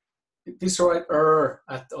 they used to write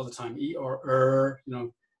all the time, E-R,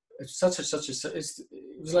 it's such a, it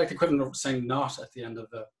was like the equivalent of saying not at the end of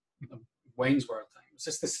the Wayne's World thing. It was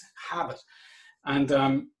just this habit.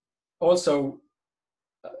 And also,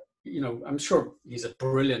 I'm sure he's a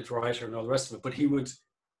brilliant writer and all the rest of it, but he would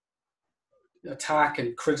attack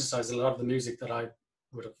and criticize a lot of the music that I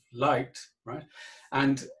would have liked, right?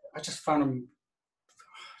 And I just found him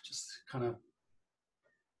just kind of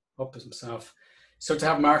up as himself. So to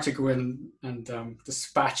have Marty go in and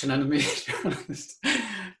dispatch an enemy journalist,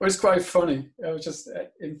 was quite funny. It was just,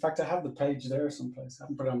 in fact, I have the page there someplace. I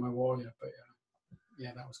haven't put it on my wall yet, but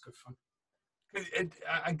yeah, that was good fun.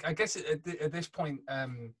 I guess at this point,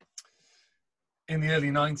 in the early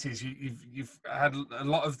 90s, you've had a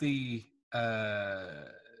lot of the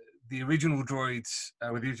original droids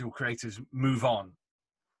with the original creators move on.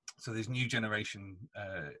 So there's new generation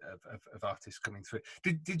of artists coming through.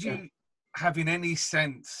 Did you have in any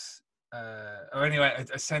sense, or anyway,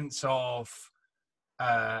 a sense of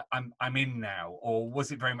I'm in now, or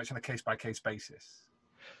was it very much on a case by case basis?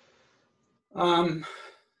 No,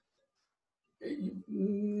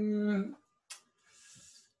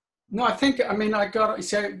 I think I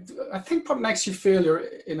think what makes you feel you're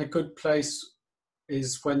in a good place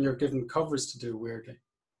is when you're given covers to do, weirdly.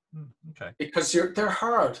 Okay. Because they're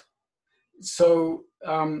hard. So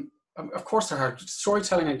of course they're hard.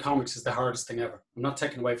 Storytelling in comics is the hardest thing ever. I'm not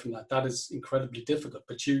taking away from that. That is incredibly difficult.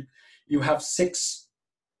 But you have 6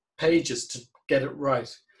 pages to get it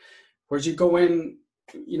right. Whereas you go in,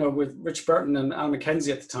 with Rich Burton and Al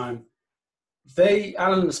McKenzie at the time,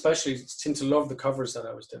 Alan especially seemed to love the covers that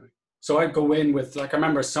I was doing. So I'd go in with, like, I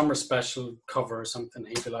remember a summer special cover or something.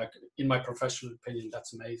 He'd be like, in my professional opinion,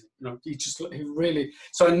 that's amazing. He really,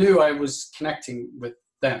 so I knew I was connecting with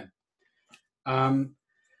them. And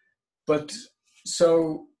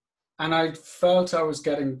I felt I was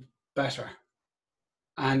getting better.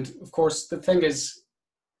 And of course, the thing is,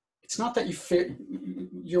 it's not that you feel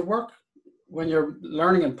your work, when you're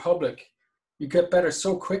learning in public, you get better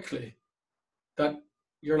so quickly that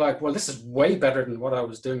you're like, well, this is way better than what I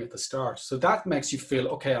was doing at the start. So that makes you feel,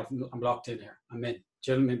 okay, I'm locked in here. I'm in. Do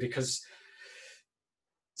you know what I mean? Because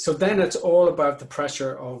so then it's all about the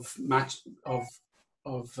pressure of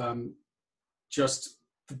just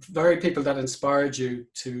the very people that inspired you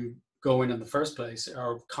to go in the first place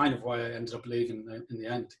are kind of why I ended up leaving in the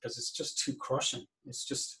end, because it's just too crushing. It's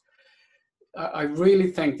just, I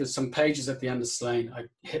really think there's some pages at the end of Sláine I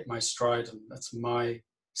hit my stride, and that's my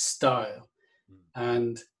style.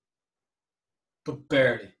 But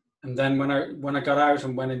barely. And then when I got out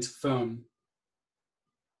and went into film,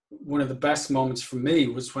 one of the best moments for me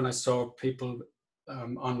was when I saw people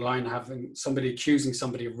online having somebody accusing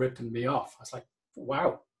somebody of ripping me off. I was like,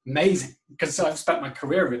 wow, amazing, because I've spent my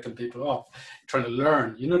career ripping people off, trying to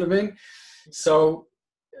learn. You know what I mean? So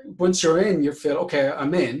once you're in, you feel, okay,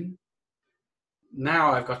 I'm in.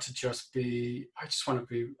 Now I've got to just be. I just want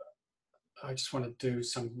to do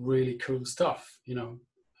some really cool stuff,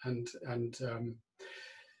 and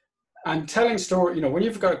telling story. When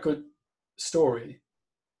you've got a good story,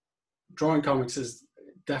 drawing comics is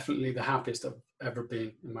definitely the happiest I've ever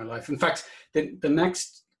been in my life. In fact, the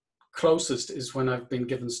next closest is when I've been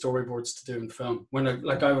given storyboards to do in film. When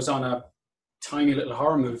I was on a tiny little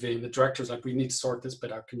horror movie, and the director was like, "We need to sort this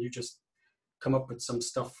bit out. Can you just come up with some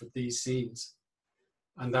stuff for these scenes?"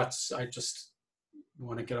 And I just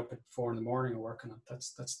want to get up at 4 a.m. and work on it.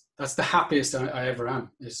 That's the happiest I ever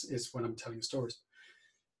am, is when I'm telling stories.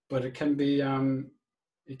 But it can be I've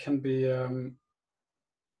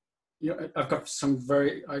got some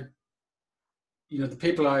the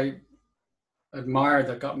people I admire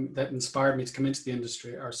that inspired me to come into the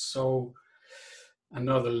industry are so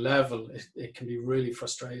another level. It can be really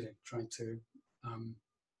frustrating trying to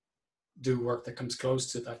do work that comes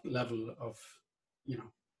close to that level of,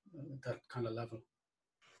 that kind of level.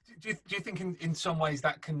 Do you think in some ways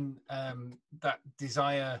that can that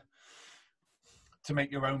desire to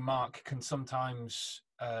make your own mark can sometimes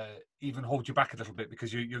even hold you back a little bit,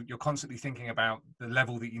 because you're constantly thinking about the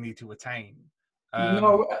level that you need to attain?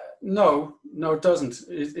 No, it doesn't.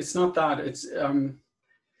 It's not that. It's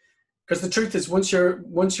because the truth is, once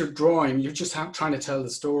you're drawing, you're just trying to tell the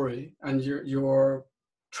story, and you're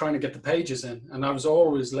trying to get the pages in. And I was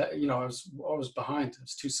always, I was always behind. I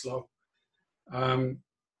was too slow.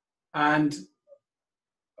 And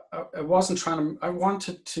I wasn't trying to. I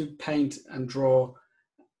wanted to paint and draw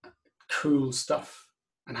cool stuff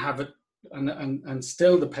and have it, and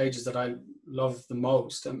still the pages that I love the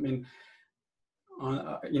most. I mean,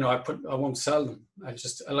 I won't sell them.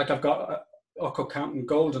 I've got Occo Counting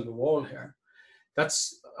Gold on the wall here.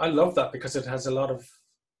 I love that because it has a lot of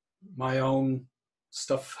my own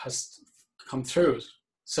stuff has come through it.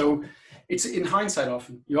 So it's in hindsight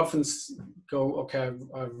you often go, okay,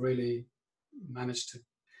 I've really managed to,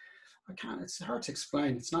 it's hard to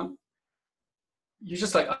explain. It's not, you're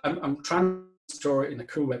just like, I'm trying to store it in a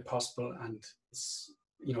cool way possible. And it's,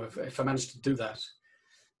 if I manage to do that,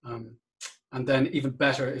 and then even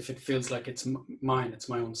better if it feels like it's mine, it's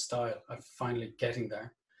my own style. I'm finally getting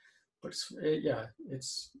there. But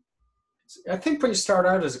I think when you start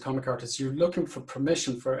out as a comic artist, you're looking for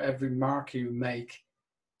permission for every mark you make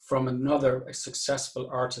from another successful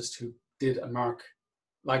artist who did a mark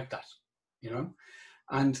like that, you know.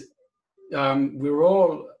 And we were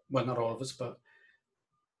all, well, not all of us, but,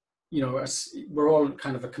 you know, we're all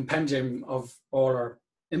kind of a compendium of all our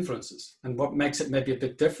influences. And what makes it maybe a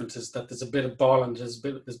bit different is that there's a bit of Bolland, there's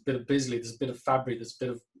a bit of Bisley, there's a bit of Fabry, there's a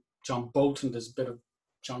bit of John Bolton, there's a bit of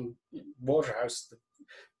John Waterhouse,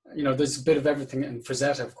 you know, there's a bit of everything, and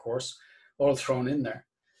Frazetta, of course, all thrown in there.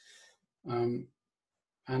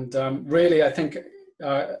 Really, I think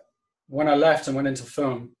when I left and went into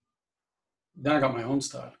film, then I got my own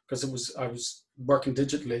style, because I was working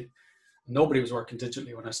digitally. Nobody was working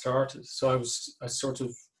digitally when I started, so I sort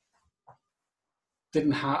of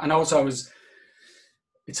didn't have, and also it's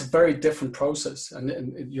a very different process, and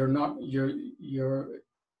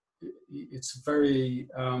it's very,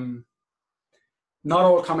 not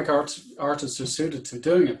all comic artists are suited to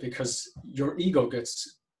doing it, because your ego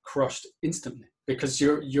gets crushed instantly, because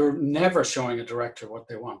you're never showing a director what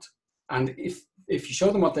they want. And if you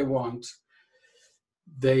show them what they want,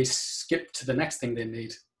 they skip to the next thing they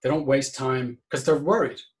need. They don't waste time because they're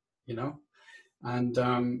worried, you know. And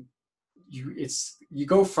you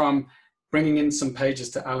go from bringing in some pages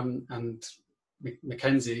to Alan and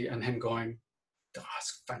Mackenzie and him going, oh,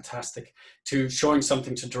 it's fantastic, to showing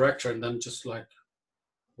something to director and then just like,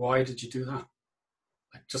 why did you do that?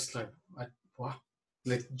 Like, just like, what?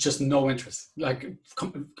 Like, just no interest. Like,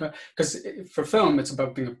 because for film, it's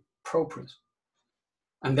about being appropriate.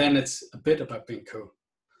 And then it's a bit about being cool.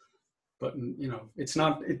 But, you know, it's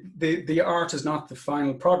not, the art is not the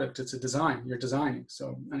final product, it's a design. You're designing.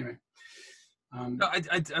 So anyway. No,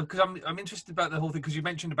 because I'm interested about the whole thing, because you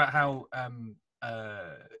mentioned about how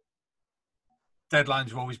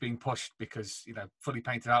deadlines are always being pushed because, you know, fully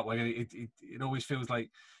painted artwork, it always feels like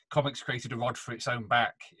comics created a rod for its own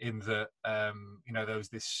back, in that, you know, there was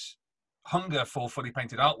this hunger for fully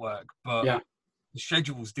painted artwork, but yeah, the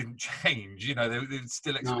schedules didn't change. You know, they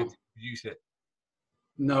still expected to produce it.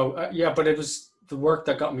 No, yeah, but it was the work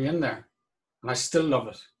that got me in there, and I still love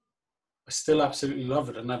it. I still absolutely love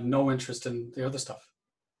it, and I have no interest in the other stuff.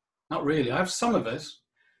 Not really. I have some of it.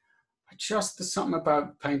 There's something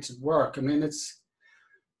about painted work. I mean,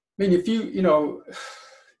 if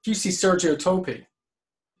you see Sergio Topi,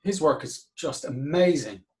 his work is just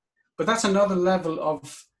amazing. But that's another level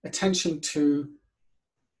of attention to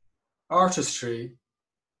artistry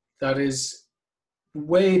that is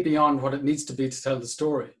way beyond what it needs to be to tell the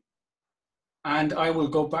story. And I will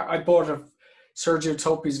go back. I bought Sergio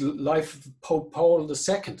Topi's Life of Pope Paul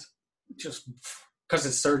II, just because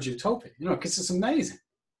it's Sergio Topi, you know, because it's amazing.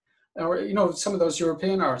 Or, you know, some of those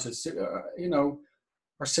European artists, you know,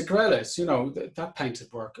 or Segreles, you know, that painted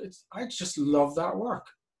work. I just love that work.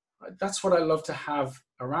 That's what I love to have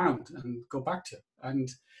around and go back to. And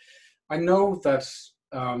I know that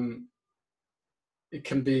it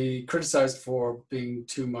can be criticized for being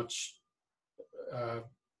too much,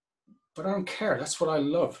 but I don't care. That's what I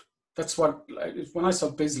love. That's what, when I saw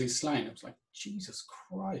Bisley Sláine, I was like, Jesus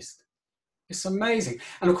Christ, it's amazing.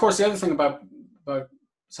 And of course, the other thing about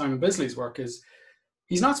Simon Bisley's work is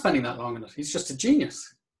he's not spending that long on it. He's just a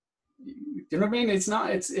genius. You know what I mean?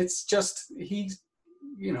 It's just, he's,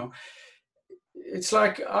 you know, it's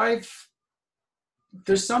like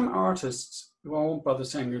there's some artists who I won't bother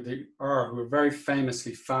saying who they are, who are very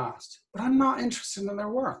famously fast, but I'm not interested in their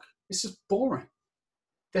work. It's just boring.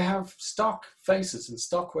 They have stock faces and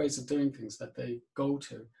stock ways of doing things that they go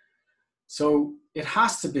to. So it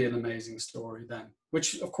has to be an amazing story then,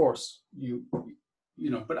 which of course you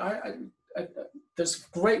know, but I there's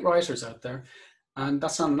great writers out there, and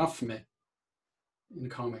that's not enough for me in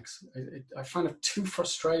comics. I find it too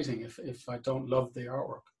frustrating if I don't love the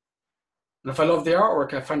artwork. And if I love the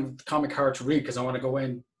artwork, I find the comic hard to read because I want to go in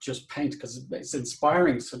and just paint because it's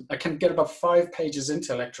inspiring. So I can get about 5 pages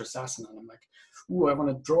into Electra Assassin and I'm like, ooh, I want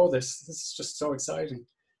to draw this. This is just so exciting,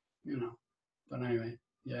 you know. But anyway,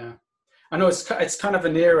 yeah. I know it's kind of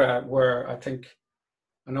an era where I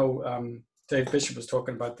know Dave Bishop was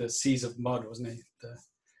talking about the seas of mud, wasn't he?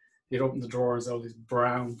 He'd open the drawers, all these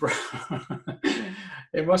brown.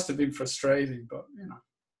 It must have been frustrating, but you know,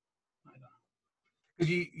 I don't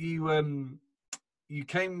know. You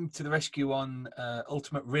came to the rescue on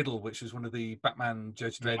Ultimate Riddle, which was one of the Batman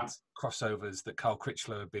Judge Dredd crossovers that Carl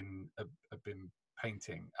Critchlow had been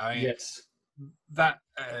painting. Yes. That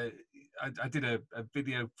I did a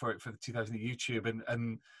video for the 2000 YouTube,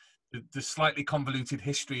 and the slightly convoluted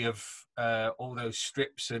history of all those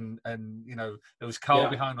strips, and you know, there was Carl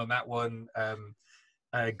behind on that one.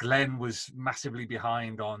 Glenn was massively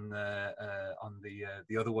behind on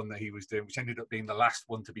the other one that he was doing, which ended up being the last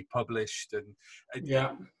one to be published. And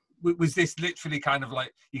Was this literally kind of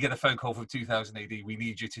like you get a phone call from 2000 AD? We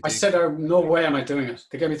need you to do. I said, oh, no way am I doing it.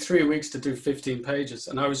 They gave me 3 weeks to do 15 pages,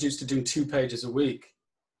 and I was used to doing 2 pages a week,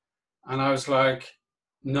 and I was like,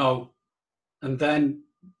 no. And then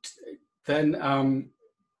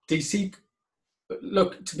DC.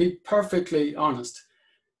 Look, to be perfectly honest,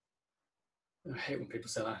 I hate when people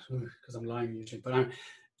say that because I'm lying usually. But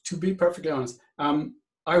to be perfectly honest,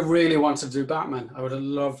 I really wanted to do Batman. I would have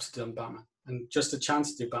loved to do Batman. And just a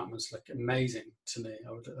chance to do Batman was like amazing to me.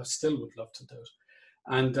 I still would love to do it.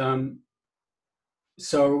 And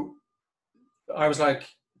so I was like,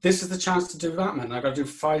 this is the chance to do Batman. I got to do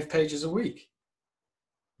 5 pages a week,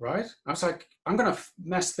 right? I was like, I'm going to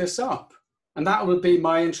mess this up. And that will be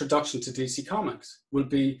my introduction to DC Comics, will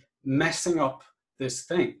be messing up this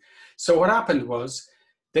thing. So what happened was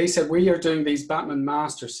they said, we are doing these Batman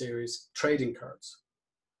Master Series trading cards.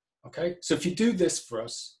 Okay, so if you do this for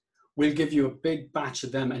us, we'll give you a big batch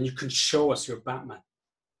of them and you can show us your Batman.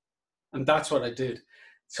 And that's what I did.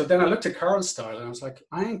 So then I looked at Carl's style and I was like,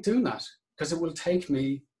 I ain't doing that because it will take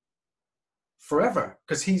me forever.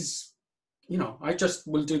 Because he's, you know, I just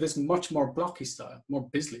will do this much more blocky style, more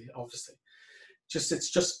Bisley, obviously. It's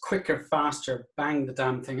just quicker, faster, bang the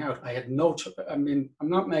damn thing out. I had no, I mean, I'm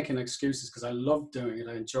not making excuses because I loved doing it.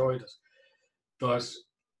 I enjoyed it. But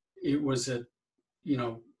it was a, you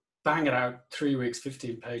know, bang it out, 3 weeks,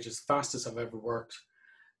 15 pages, fastest I've ever worked.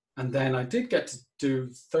 And then I did get to do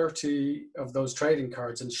 30 of those trading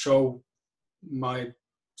cards and show my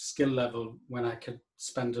skill level when I could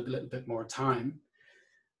spend a little bit more time.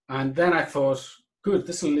 And then I thought, good,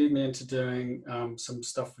 this will lead me into doing some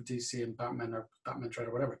stuff for DC and Batman or Batman Dredd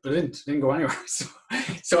or whatever. But it didn't go anywhere.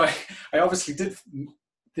 So I obviously did.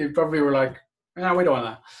 They probably were like, no, we don't want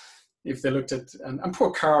that. If they looked at, and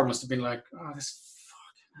poor Carl must have been like, oh, this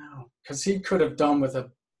fucking hell. Because he could have done with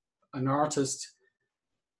an artist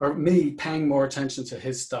or me paying more attention to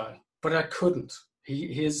his style. But I couldn't.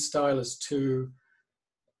 His style is too,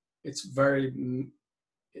 it's very,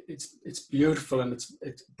 it's beautiful and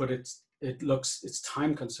it's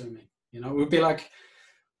time consuming. You know, it would be like,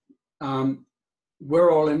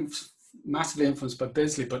 we're all massively influenced by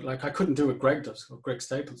Bisley, but like I couldn't do what Greg does, what Greg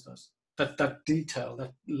Staples does. That detail,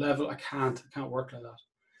 that level, I can't work like that.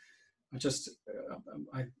 I just,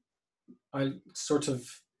 I sort of,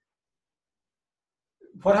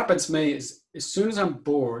 what happens to me is as soon as I'm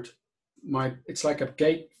bored, it's like a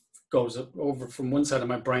gate goes over from one side of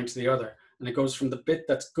my brain to the other. And it goes from the bit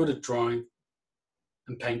that's good at drawing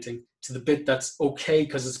and painting to the bit that's okay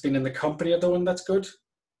because it's been in the company of the one that's good. Do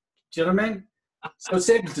you know what I mean? So it's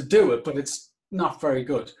able to do it, but it's not very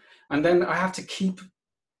good. And then I have to keep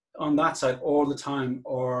on that side all the time,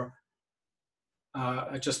 or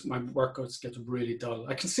my work gets really dull.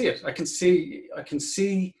 I can see it. I can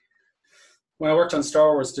see when I worked on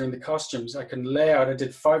Star Wars doing the costumes, I can lay out, I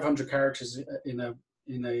did 500 characters in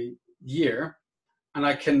a year, and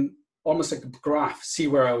I can almost like a graph see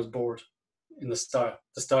where I was bored in the style.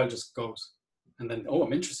 The style just goes. And then, oh,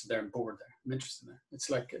 I'm interested there, I'm bored there. I'm interested there. It's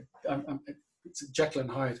like, it's a Jekyll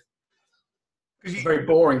and Hyde. It's a very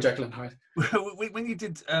boring Jekyll and Hyde. When you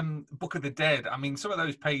did Book of the Dead, I mean, some of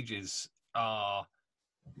those pages are,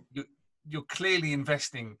 you're clearly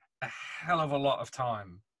investing a hell of a lot of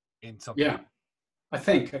time in something. Yeah, I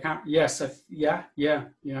think. I can't, yes, yeah.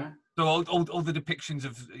 So all the depictions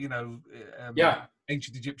of, you know,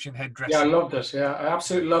 ancient Egyptian headdresses. Yeah, I loved it. Yeah, I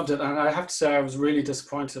absolutely loved it. And I have to say, I was really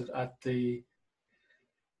disappointed at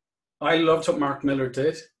I loved what Mark Miller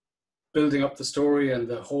did, building up the story and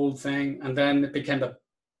the whole thing. And then it became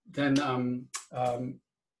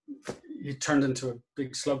he turned into a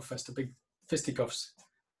big slugfest, a big fisticuffs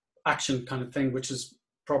action kind of thing, which is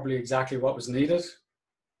probably exactly what was needed.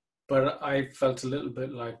 But I felt a little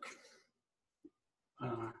bit like,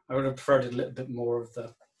 I would have preferred a little bit more of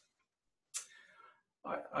the,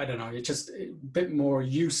 I don't know, it's just a bit more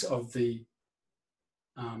use of the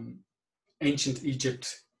ancient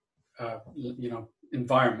Egypt,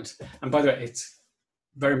 environment. And by the way, it's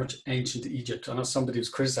very much ancient Egypt. I know somebody was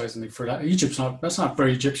criticizing me for that. That's not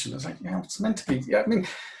very Egyptian. It's like, yeah, it's meant to be. Yeah, I mean,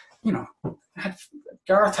 you know,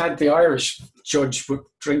 Gareth had the Irish judge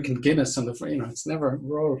drinking Guinness and it's never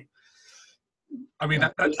rolled. I mean,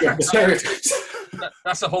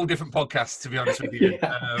 that's a whole different podcast, to be honest with you.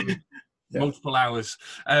 Multiple hours.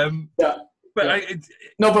 But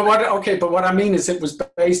what I mean is it was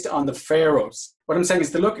based on the pharaohs. What I'm saying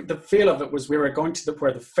is the feel of it was we were going to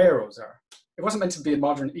where the pharaohs are. It wasn't meant to be in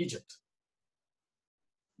modern Egypt.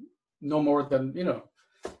 No more than,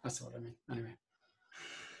 that's what I mean. Anyway.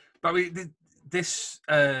 But I mean, this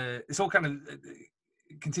all kind of,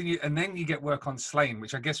 continue, and then you get work on Sláine,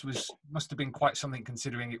 which I guess must have been quite something,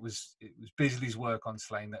 considering it was Bisley's work on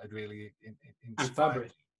Sláine that had really inspired. And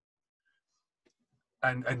Fabry.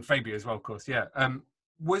 And Fabry as well, of course. Yeah.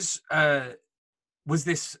 Was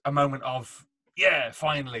this a moment of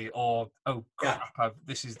finally, or oh crap,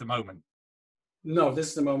 this is the moment? No, this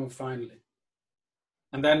is the moment finally.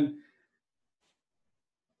 And then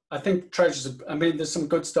I think there's some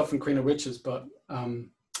good stuff in Queen of Witches, but the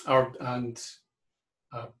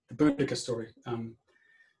Boudica story.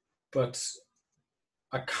 But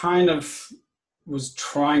I kind of was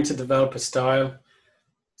trying to develop a style.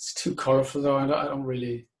 It's too colourful though. I don't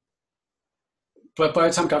really. But by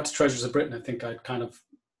the time I got to Treasures of Britain, I think I'd kind of,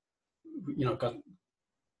 got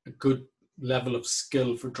a good level of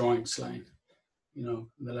skill for drawing Sláine, the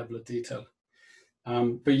level of detail.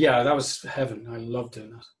 But yeah, that was heaven. I loved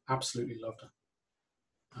doing that. Absolutely loved it.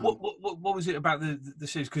 What was it about the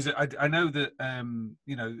series? Because I know that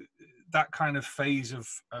that kind of phase of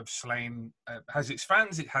Sláine has its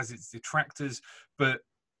fans, it has its detractors, but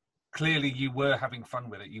clearly you were having fun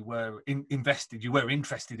with it. You were invested. You were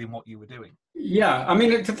interested in what you were doing. Yeah, I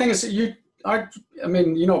mean, the thing is, I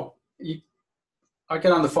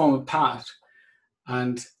get on the phone with Pat,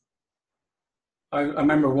 and I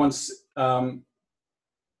remember once. I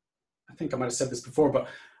think I might have said this before, but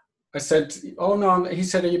I said, "Oh no," he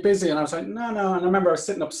said, "Are you busy?" And I was like, "No." And I remember I was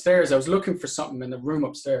sitting upstairs. I was looking for something in the room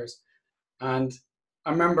upstairs, and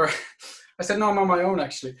I remember I said, "No, I'm on my own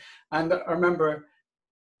actually." And I remember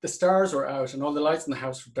the stars were out and all the lights in the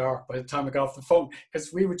house were dark by the time I got off the phone,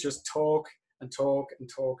 because we would just talk and talk and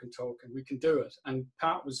talk and talk, and we can do it. And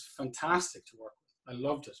Pat was fantastic to work with. I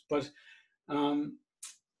loved it. But and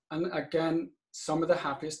again, some of the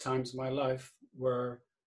happiest times of my life were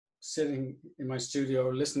sitting in my studio,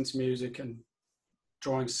 listening to music and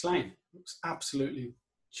drawing Sláine. It was absolutely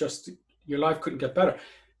just, your life couldn't get better.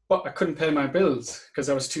 But I couldn't pay my bills because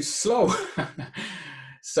I was too slow.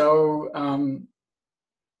 So, and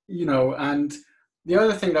the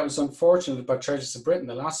other thing that was unfortunate about Treasures of Britain,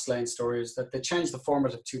 the last Sláine story, is that they changed the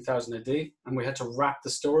format of 2000 AD and we had to wrap the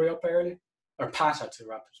story up early. Or Pat had to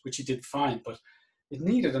wrap it, which he did fine, but it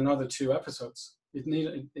needed another 2 episodes. It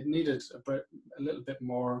needed a little bit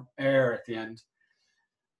more air at the end,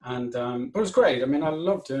 and but it was great. I mean, I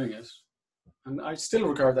loved doing it, and I still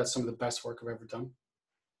regard that some of the best work I've ever done.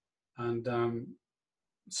 And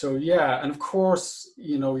so yeah, and of course,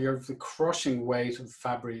 you have the crushing weight of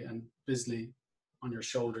Fabry and Bisley on your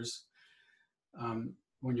shoulders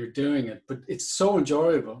when you're doing it. But it's so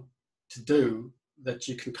enjoyable to do that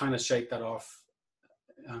you can kind of shake that off.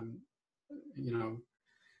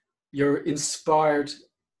 You're inspired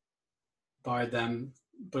by them,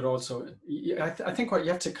 but also I think what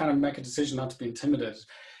you have to kind of make a decision not to be intimidated.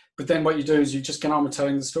 But then what you do is you just get on with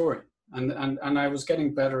telling the story. And I was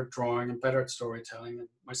getting better at drawing and better at storytelling, and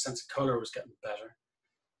my sense of color was getting better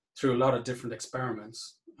through a lot of different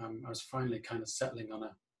experiments. I was finally kind of settling on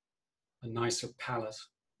a nicer palette,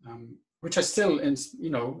 which I still, I'm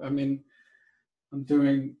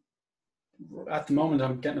doing. At the moment,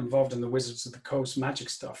 I'm getting involved in the Wizards of the Coast magic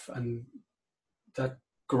stuff, and that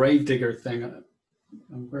Gravedigger thing.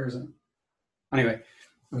 Where is it? Anyway,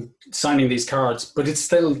 I'm signing these cards, but it's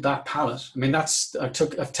still that palette. I mean,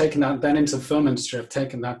 I've taken that then into the film industry. I've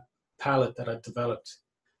taken that palette that I've developed,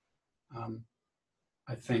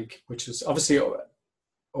 I think, which is obviously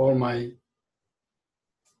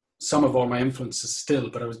some of all my influences still,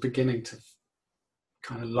 but I was beginning to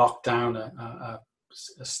kind of lock down a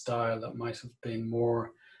style that might have been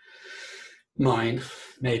more mine,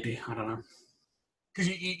 maybe. I don't know. Because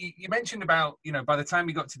you mentioned about, by the time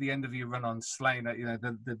you got to the end of your run on Sláine,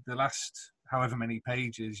 the last however many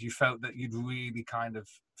pages, you felt that you'd really kind of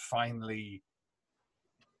finally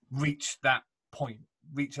reached that point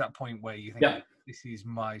where you think, this is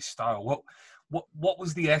my style. What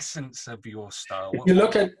was the essence of your style? If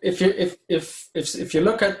you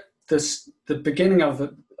look at this, the beginning of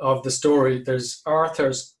the story, there's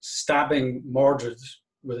Arthur stabbing Mordred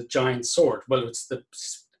with a giant sword. Well, it's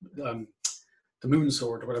the moon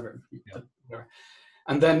sword or whatever. Yeah.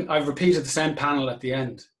 And then I've repeated the same panel at the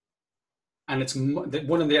end, and it's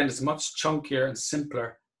one in the end is much chunkier and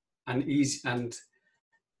simpler and easy, and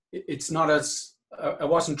it's not as I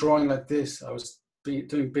wasn't drawing like this. I was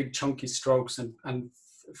doing big chunky strokes and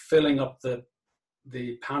filling up the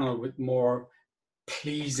panel with more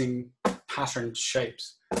pleasing patterned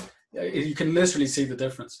shapes. You can literally see the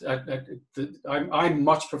difference. I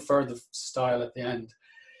much prefer the style at the end.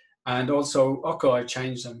 And also, Ukko, I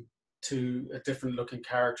changed them to a different looking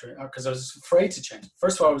character because I was afraid to change.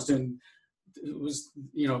 First of all, I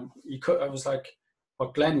was like,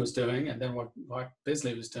 what Glenn was doing, and then what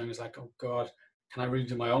Bisley was doing. Is like, oh God, can I really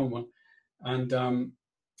do my own one? And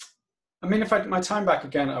I mean, if I had my time back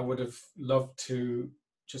again, I would have loved to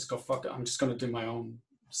just go, fuck it, I'm just going to do my own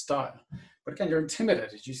style. But again, you're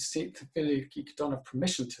intimidated. You feel like you don't have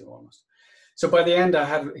permission to almost. So by the end,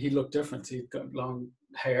 he looked different. He'd got long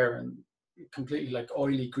hair and completely like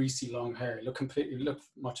oily, greasy, long hair. He looked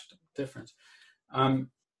much different.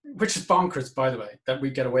 Which is bonkers, by the way, that we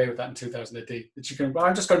get away with that in 2000 AD. That you can, well,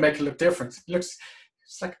 I'm just going to make it look different. It's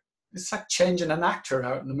like changing an actor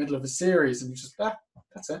out in the middle of a series, and you just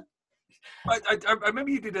that's it. I remember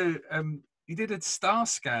you did a star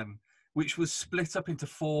scan, which was split up into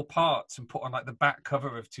 4 parts and put on like the back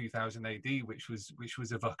cover of 2000 AD, which was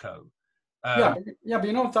a Vucko. But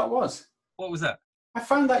you know what that was? What was that? I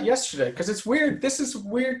found that yesterday because it's weird. This is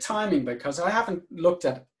weird timing because I haven't looked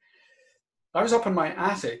at it. I was up in my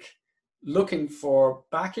attic looking for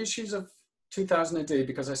back issues of 2000 AD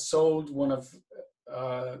because I sold one of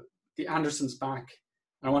the Andersons back,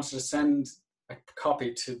 and I wanted to send a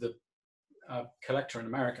copy to the collector in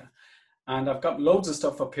America. And I've got loads of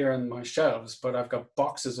stuff up here in my shelves, but I've got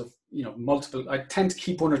boxes of, multiple. I tend to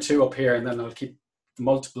keep 1 or 2 up here, and then I'll keep the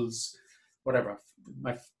multiples, whatever.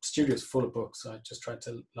 My studio's full of books, so I just tried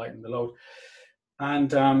to lighten the load.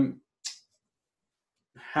 And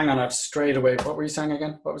hang on, I've strayed away. What were you saying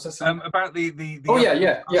again? What was I saying? About the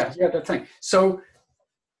that thing. So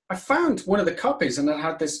I found one of the copies, and it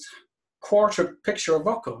had this quarter picture of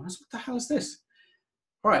Vucko. I was, what the hell is this?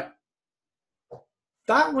 All right.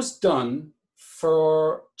 That was done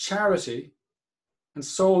for charity and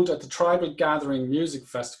sold at the Tribal Gathering Music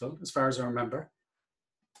Festival, as far as I remember.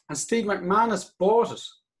 And Steve McManus bought it,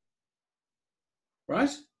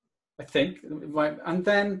 right? I think. And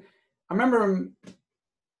then I remember him,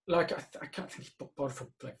 like, I can't think he bought it for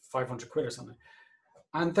like 500 quid or something.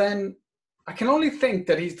 And then I can only think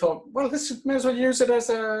that he thought, well, this may as well use it as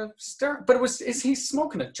a start. But is he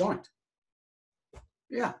smoking a joint?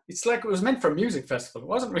 Yeah, it's like it was meant for a music festival. It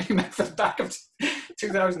wasn't really meant for the back of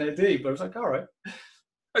 2000 AD, but it was like, all right.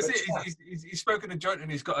 He's smoking a joint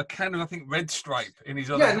and he's got a can of, I think, Red Stripe in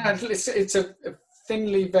his other. Yeah, no, it's a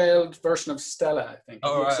thinly veiled version of Stella, I think.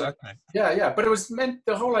 Oh, right, okay. Yeah, but it was meant,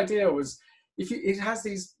 the whole idea was, it has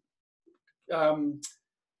these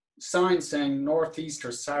signs saying northeast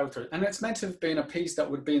or south, and it's meant to have been a piece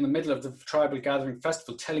that would be in the middle of the Tribal Gathering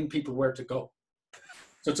Festival telling people where to go.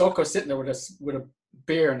 So it's Ocko sitting there with a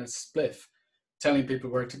beer and a spliff telling people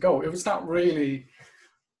where to go. It was not really,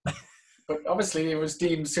 but obviously it was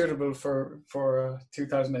deemed suitable for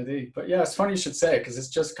 2000 AD. But yeah, it's funny you should say it because it's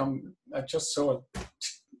just come, I just saw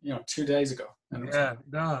it 2 days ago. And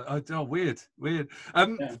Weird. Very. I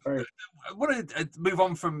want to move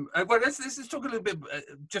on from, let's talk a little bit,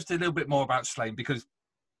 just a little bit more about Sláine, because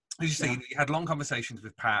as you say, you had long conversations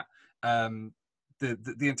with Pat.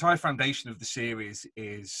 The entire foundation of the series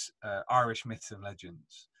is Irish myths and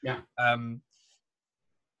legends. Yeah.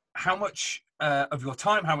 How much of your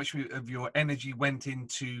time, how much of your energy went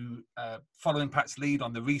into following Pat's lead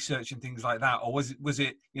on the research and things like that, or was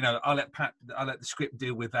it I'll let the script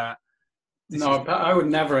deal with that? I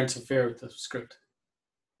would never interfere with the script.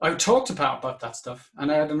 I talked to Pat about that stuff,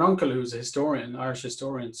 and I had an uncle who's a historian, Irish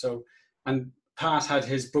historian. So, and Pat had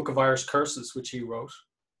his Book of Irish Curses, which he wrote.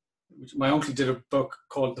 My uncle did a book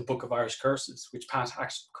called The Book of Irish Curses, which Pat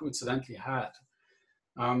actually coincidentally had.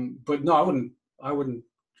 But no, I wouldn't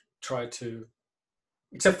try to,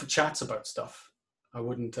 except for chats about stuff. I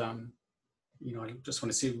wouldn't, I just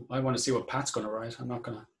want to see what Pat's going to write. I'm not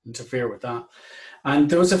going to interfere with that. And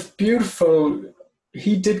there was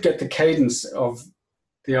he did get the cadence of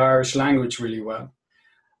the Irish language really well.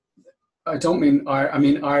 I don't mean, I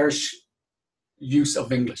mean Irish use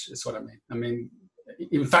of English is what I mean. I mean,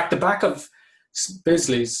 in fact, the back of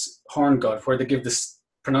Bisley's Horn God, where they give this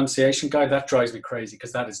pronunciation guide, that drives me crazy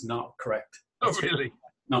because that is not correct. Oh, really?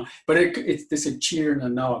 No, but they say cheer na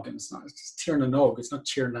nog, and it's just cheer na nog. It's not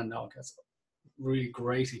cheer na nog. That's really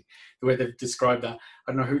grating the way they've described that.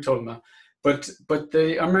 I don't know who told them that, but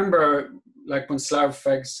I remember like when Slav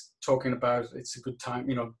Fegg's talking about it's a good time.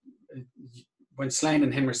 When Sláine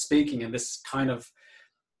and him are speaking in this kind of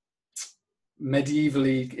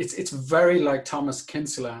medievally, it's very like Thomas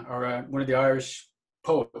Kinsella or one of the Irish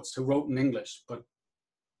poets who wrote in English, but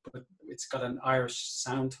it's got an Irish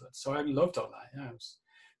sound to it. So I loved all that. Yeah, it was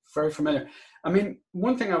very familiar. I mean,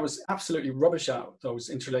 one thing I was absolutely rubbish at, those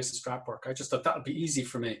interlacing strap work. I just thought that would be easy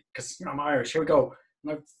for me because I'm Irish. Here we go.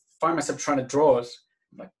 And I find myself trying to draw it.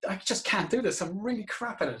 I'm like, I just can't do this. I'm really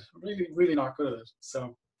crap at it. Really, really not good at it.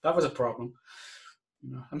 So that was a problem.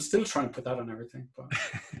 I'm still trying to put that on everything, but.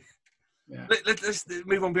 Yeah. Let's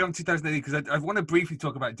move on beyond 2008 because I want to briefly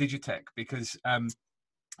talk about Digitek because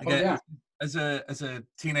again, as a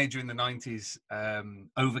teenager in the 90s,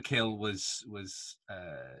 Overkill was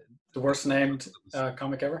the worst named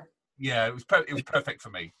comic ever. Yeah, it was perfect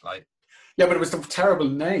for me. Like, yeah, but it was a terrible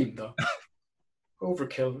name though.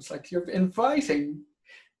 Overkill. It's like you're inviting,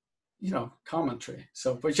 commentary.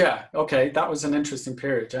 So, but yeah, okay, that was an interesting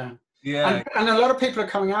period. Yeah. Yeah. And a lot of people are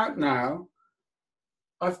coming out now.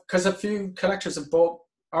 Because a few collectors have bought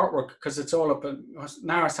artwork because it's all up. And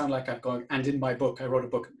now I sound like I'm going, and in my book, I wrote a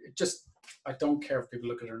book. I don't care if people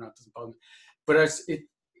look at it or not, it doesn't bother me. But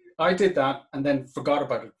I did that and then forgot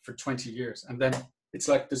about it for 20 years. And then it's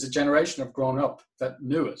like there's a generation of grown up that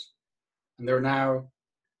knew it. And they're now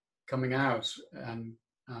coming out and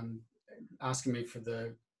asking me for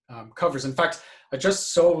the covers. In fact, I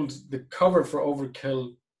just sold the cover for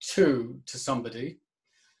Overkill 2 to somebody.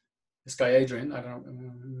 This guy Adrian, I don't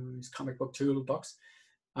know, his comic book toolbox,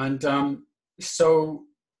 and so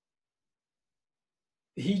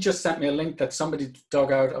he just sent me a link that somebody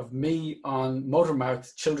dug out of me on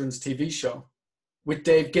Motormouth children's TV show with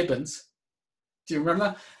Dave Gibbons. Do you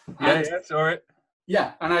remember that? Yeah, that's all right.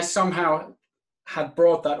 Yeah, and I somehow had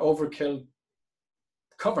brought that Overkill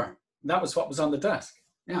cover. That was what was on the desk.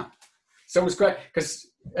 Yeah, so it was great because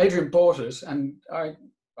Adrian bought it, and I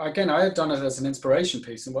had done it as an inspiration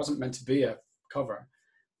piece. It wasn't meant to be a cover,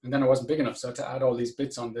 and then it wasn't big enough, so I had to add all these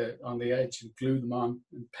bits on the edge and glue them on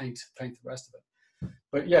and paint the rest of it.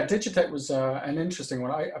 But yeah, Digitek was an interesting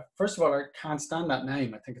one. First of all, I can't stand that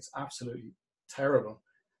name. I think it's absolutely terrible.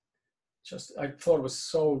 I thought it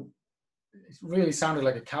was it really sounded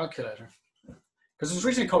like a calculator because it was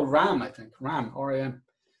originally called RAM. I think RAM, RAM.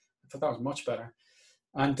 I thought that was much better,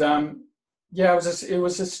 and. Yeah, it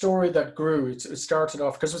was a story that grew. It started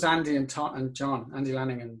off because it was Andy and John, Andy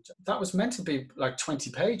Lanning, and that was meant to be like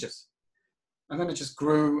 20 pages, and then it just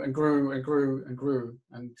grew and grew and grew and grew.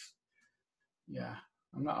 And yeah,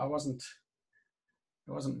 it wasn't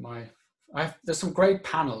there's some great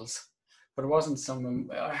panels, but it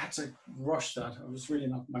wasn't I had to rush that. It was really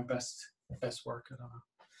not my best work. I don't know.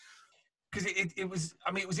 Because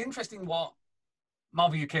it was interesting what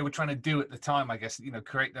Marvel UK were trying to do at the time, I guess,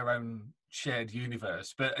 create their own shared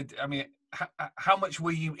universe. But I mean, how much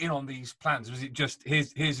were you in on these plans? Was it just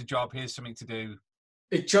here's a job, here's something to do?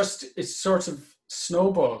 It sort of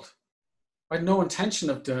snowballed. I had no intention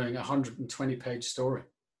of doing a 120-page story.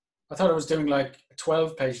 I thought I was doing like a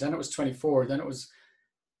 12-page, then it was 24, then it was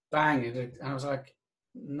bang, and I was like,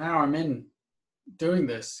 now I'm in doing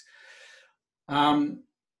this.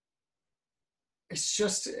 It's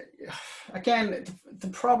just, again, the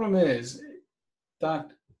problem is that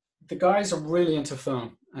the guys are really into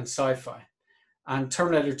film and sci-fi, and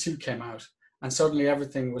Terminator 2 came out, and suddenly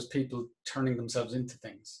everything was people turning themselves into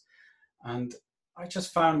things. And I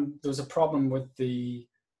just found there was a problem with I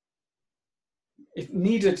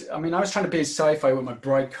was trying to be sci-fi with my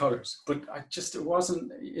bright colors, but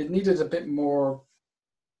it needed a bit more,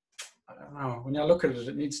 I don't know, when I look at it,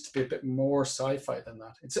 it needs to be a bit more sci-fi than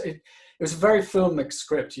that. It was a very filmic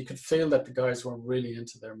script. You could feel that the guys were really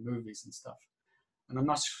into their movies and stuff. And I'm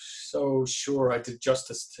not so sure I did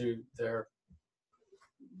justice to their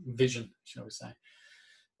vision, shall we say.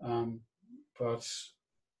 But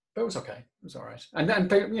it was okay. It was all right. And then,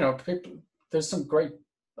 people, there's some great,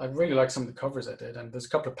 I really like some of the covers I did. And there's a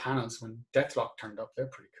couple of panels when Deathlock turned up. They're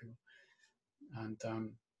pretty cool. And,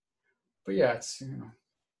 but yeah, it's, I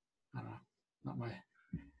don't know, not my...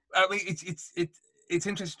 I mean, it's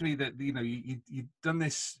interesting to me that, you've done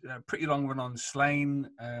this pretty long run on Sláine,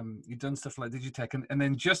 you've done stuff like Digitek, and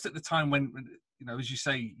then just at the time when as you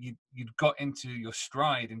say, you'd got into your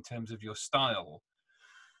stride in terms of your style,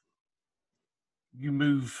 you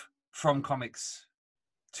move from comics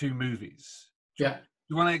to movies. Yeah.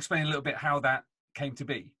 You want to explain a little bit how that came to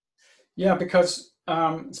be? Yeah, because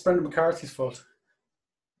it's Brendan McCarthy's fault.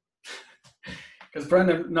 Because what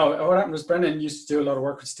happened was Brendan used to do a lot of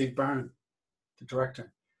work with Steve Byrne, the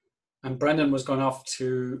director. And Brendan was going off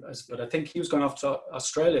but I think he was going off to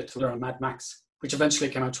Australia to learn Mad Max, which eventually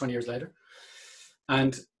came out 20 years later.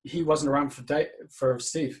 And he wasn't around for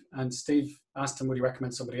Steve. And Steve asked him, would he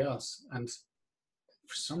recommend somebody else? And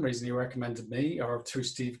for some reason, he recommended me, or through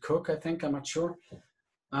Steve Cook, I think, I'm not sure.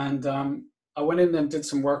 And I went in and did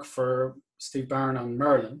some work for Steve Byrne on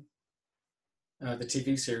Merlin, the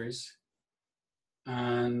TV series.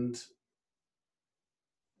 And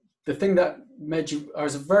the thing that I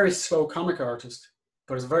was a very slow comic artist,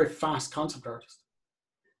 but I was a very fast concept artist,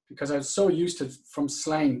 because I was so used to, from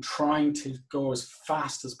Sláine, trying to go as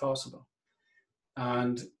fast as possible.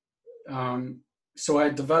 And so I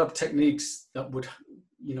developed techniques that would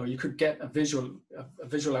you know, you could get a visual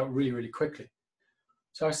out really, really quickly.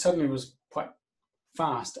 So I suddenly was quite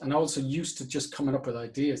fast and also used to just coming up with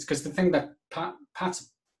ideas. Because the thing that Pat's a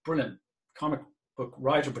brilliant comic book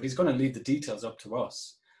writer, but he's going to leave the details up to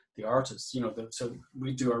us, the artists, you know, so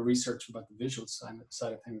we do our research about the visual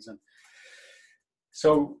side of things. And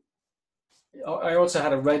so I also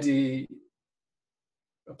had a ready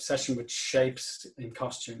obsession with shapes in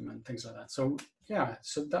costume and things like that. So yeah,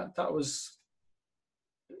 so that was,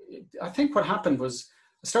 I think what happened was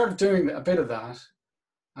I started doing a bit of that,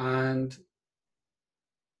 and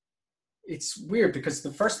it's weird because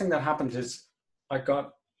the first thing that happened is I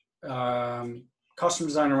got costume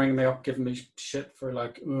designer ringing me up, giving me shit for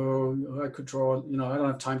like, oh, I could draw, you know, I don't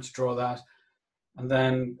have time to draw that. And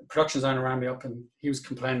then production designer rang me up and he was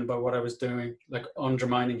complaining about what I was doing, like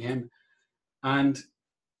undermining him. And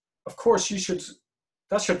of course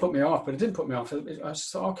that should put me off, but it didn't put me off. I was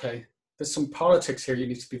just, okay, there's some politics here you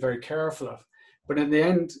need to be very careful of. But in the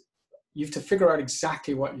end, you have to figure out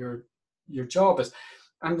exactly what your job is.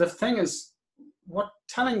 And the thing is, what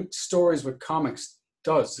telling stories with comics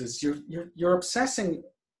does is you're obsessing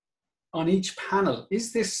on each panel.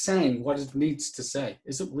 Is this saying what it needs to say?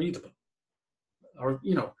 Is it readable? Or,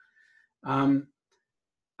 you know,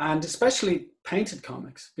 and especially painted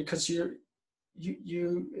comics, because you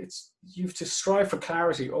have to strive for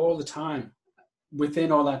clarity all the time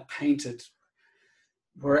within all that painted,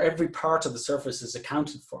 where every part of the surface is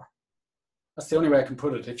accounted for. That's the only way I can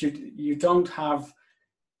put it. If you don't have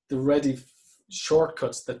the ready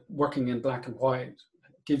shortcuts that working in black and white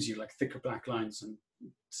gives you, like thicker black lines and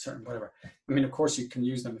certain whatever. I mean, of course you can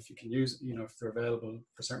use them if you can use, you know, if they're available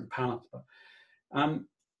for certain panels. But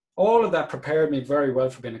all of that prepared me very well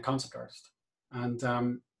for being a concept artist.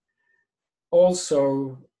 And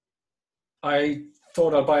also, I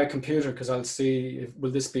thought I'll buy a computer because I'll see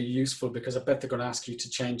will this be useful, because I bet they're going to ask you to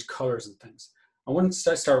change colors and things. And once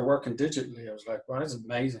I started working digitally, I was like, wow, this is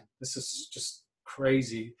amazing. This is just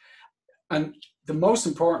crazy. And the most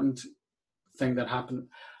important thing that happened,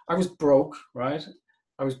 I was broke, right?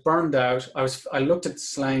 I was burned out. I looked at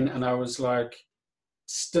Sláine and I was like,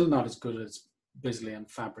 still not as good as Bisley and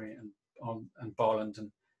Fabry and Bolland,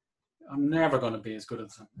 and I'm never going to be as good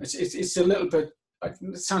as them. It's a little bit,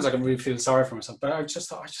 it sounds like I'm really feeling sorry for myself, but I just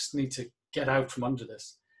thought I just need to get out from under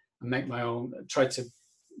this and make my own, try to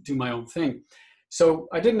do my own thing. So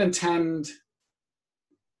I didn't intend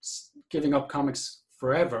giving up comics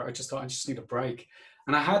forever. I just thought I just need a break.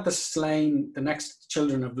 And I had the Sláine, the next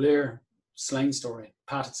Children of Lear Sláine story.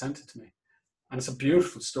 Pat had sent it to me. And it's a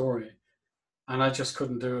beautiful story. And I just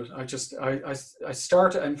couldn't do it. I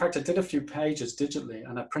started, in fact, I did a few pages digitally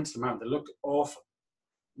and I printed them out. They looked awful,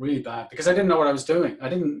 really bad, because I didn't know what I was doing. I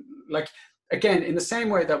didn't, like, again, in the same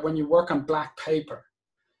way that when you work on black paper,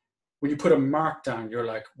 when you put a mark down, you're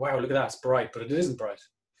like, wow, look at that, it's bright, but it isn't bright.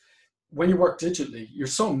 When you work digitally, you're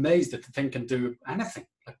so amazed that the thing can do anything.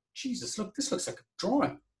 Like, Jesus, look, this looks like a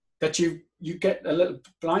drawing. That you get a little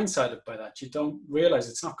blindsided by that. You don't realize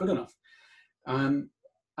it's not good enough.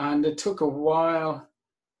 And it took a while.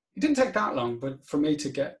 It didn't take that long, but for me to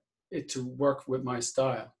get it to work with my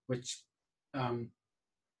style, which,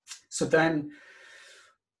 so then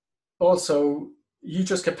also you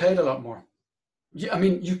just get paid a lot more. I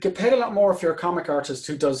mean, you get paid a lot more if you're a comic artist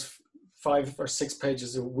who does 5 or 6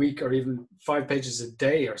 pages a week, or even 5 pages a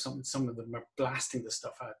day or something. Some of them are blasting the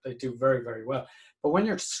stuff out. They do very, very well. But when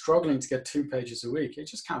you're struggling to get 2 pages a week, you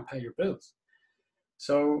just can't pay your bills.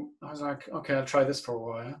 So I was like, okay, I'll try this for a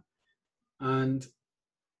while. And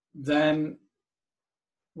then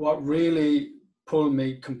what really pulled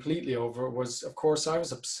me completely over was, of course, I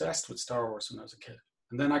was obsessed with Star Wars when I was a kid.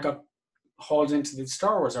 And then I got hauled into the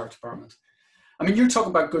Star Wars art department. I mean, you talk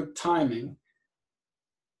about good timing.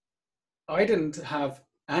 I didn't have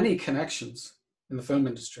any connections in the film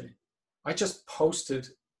industry. I just posted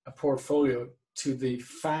a portfolio to the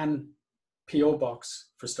fan PO box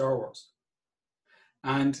for Star Wars.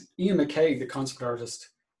 And Ian McKay, the concept artist,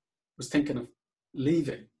 was thinking of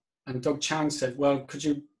leaving. And Doug Chang said, well, could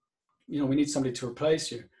you, we need somebody to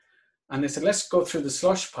replace you. And they said, let's go through the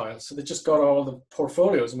slush pile. So they just got all the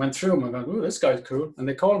portfolios and went through them and went, oh, this guy's cool. And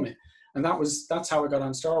they called me. And that's how I got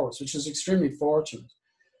on Star Wars, which is extremely fortunate.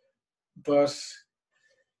 But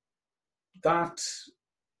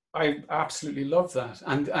I absolutely love that.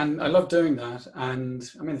 And I love doing that. And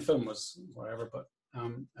I mean, the film was whatever, but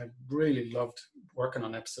I really loved working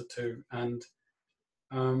on episode 2. And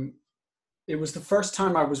it was the first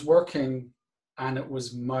time I was working and it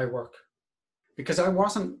was my work. Because I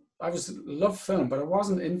loved film, but I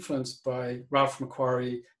wasn't influenced by Ralph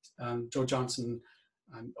McQuarrie, Joe Johnston,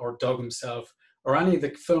 or Doug himself. or any of the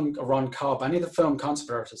film, Ron Cobb, any of the film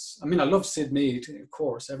concept artists. I mean, I love Sid Mead, of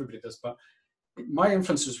course, everybody does, but my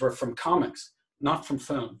influences were from comics, not from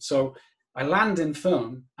film. So I land in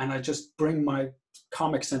film and I just bring my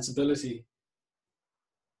comic sensibility,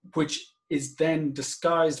 which is then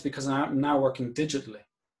disguised because I'm now working digitally.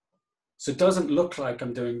 So it doesn't look like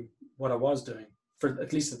I'm doing what I was doing, for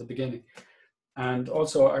at least at the beginning. And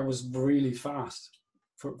also I was really fast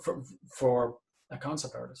for a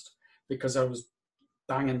concept artist because I was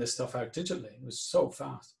banging this stuff out digitally. It was so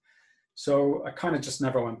fast. So I kind of just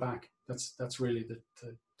never went back. That's really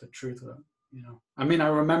the truth of it, you know. I mean, I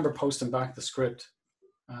remember posting back the script.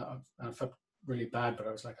 I felt really bad, but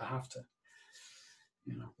I was like, I have to,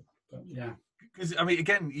 you know. But yeah. Because I mean,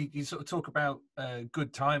 again, you sort of talk about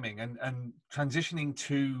good timing and transitioning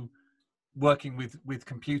to working with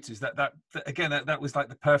computers. That again, that was like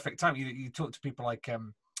the perfect time. You talk to people like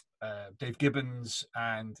Dave Gibbons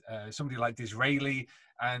and somebody like Disraeli,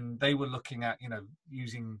 and they were looking at, you know,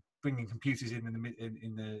 bringing computers in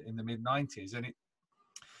the mid 90s, and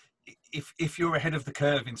if you're ahead of the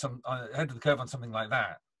curve on something like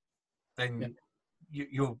that, then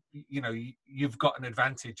you've got an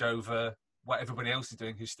advantage over what everybody else is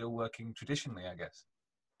doing who's still working traditionally, I guess.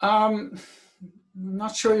 I'm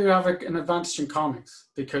not sure you have an advantage in comics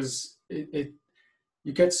because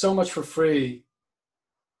you get so much for free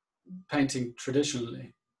painting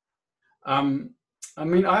traditionally. I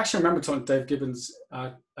mean, I actually remember talking to Dave Gibbons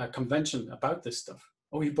at a convention about this stuff.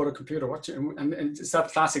 Oh, you bought a computer, and it's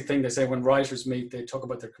that classic thing they say when writers meet, they talk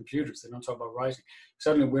about their computers, they don't talk about writing.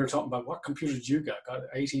 Suddenly we're talking about what computer did you got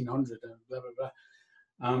 1800 and blah, blah,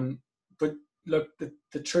 blah. But look,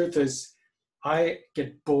 the truth is I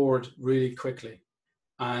get bored really quickly,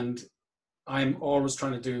 and I'm always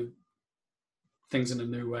trying to do things in a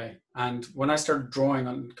new way. And when I started drawing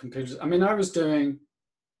on computers, I mean,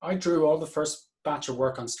 I drew all the first batch of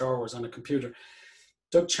work on Star Wars on a computer.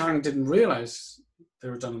 Doug Chiang didn't realize they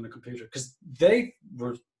were done on a computer because they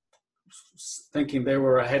were thinking they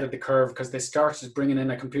were ahead of the curve because they started bringing in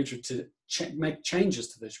a computer to make changes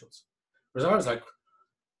to visuals. Whereas I was like,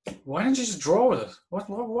 why didn't you just draw with it?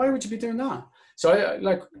 Why would you be doing that? So I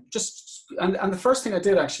like just, and the first thing I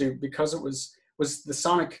did actually, because it was the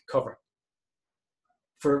Sonic cover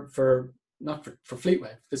for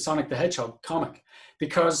Fleetway, the Sonic the Hedgehog comic,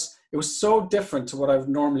 because it was so different to what I would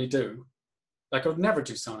normally do. Like I would never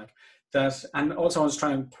do Sonic. And also I was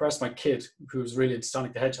trying to impress my kid who was really into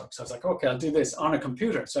Sonic the Hedgehog. So I was like, okay, I'll do this on a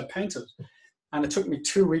computer. So I painted it. And it took me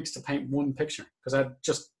 2 weeks to paint one picture because I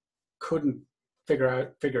just couldn't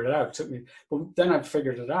figure it out. It took me, but then I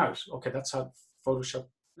figured it out. Okay, that's how Photoshop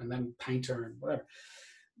and then Painter and whatever.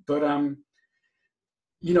 But,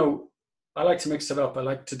 you know, I like to mix it up. I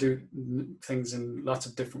like to do things in lots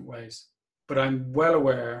of different ways. But I'm well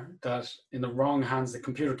aware that in the wrong hands, the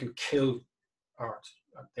computer can kill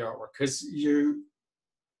the artwork, because you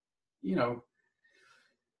know,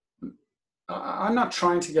 I'm not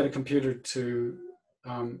trying to get a computer to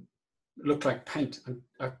look like paint.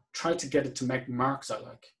 I try to get it to make marks I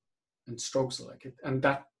like and strokes I like, and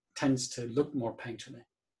that tends to look more painterly.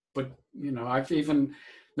 But you know,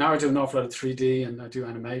 now I do an awful lot of 3D and I do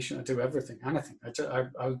animation. I do anything.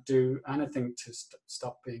 I'll do anything to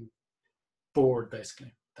stop being bored.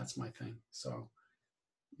 Basically, that's my thing. So.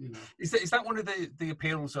 You know. Is that one of the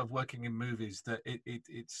appeals of working in movies, that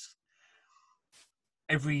it's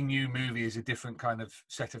every new movie is a different kind of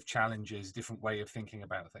set of challenges, different way of thinking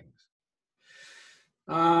about things?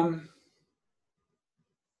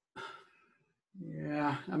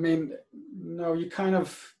 Yeah, I mean, no, you kind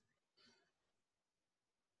of,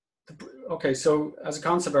 okay, so as a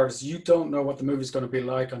concept artist, you don't know what the movie's going to be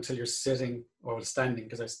like until you're sitting or standing,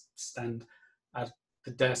 because I stand at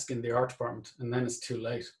the desk in the art department, and then it's too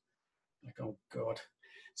late. Like, oh God.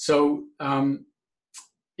 So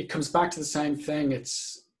it comes back to the same thing.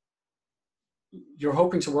 You're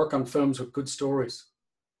hoping to work on films with good stories,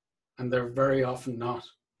 and they're very often not.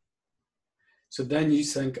 So then you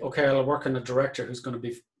think, okay, I'll work on a director who's going to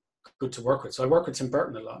be good to work with. So I work with Tim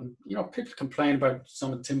Burton a lot, and you know, people complain about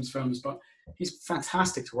some of Tim's films, but he's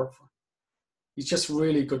fantastic to work for. He's just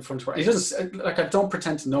really good fun to work. He doesn't, like, I don't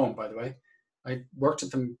pretend to know him, by the way. I worked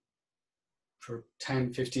with him for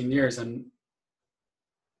 10, 15 years, and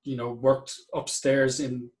you know, worked upstairs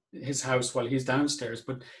in his house while he's downstairs,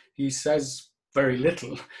 but he says very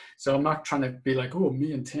little. So I'm not trying to be like, oh,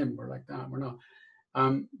 me and Tim were like that. We're not.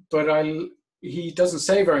 But he doesn't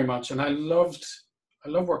say very much, and I love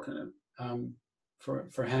working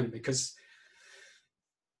for him because,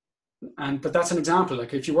 but that's an example.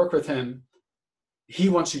 Like if you work with him, he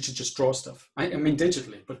wants you to just draw stuff. I mean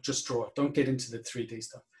digitally, but just draw it. Don't get into the 3D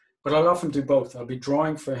stuff. But I'll often do both. I'll be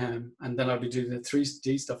drawing for him, and then I'll be doing the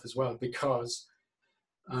 3D stuff as well, because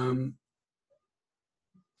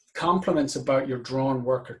compliments about your drawn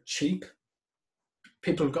work are cheap.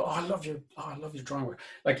 People go, "Oh, I love your drawing work."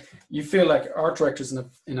 Like, you feel like art directors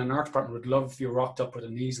in an art department would love if you rocked up with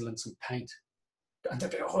an easel and some paint, and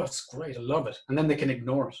they'd be, "Oh, it's great, I love it," and then they can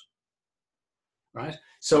ignore it, right?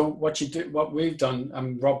 So what we've done,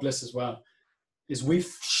 and Rob Bliss as well, is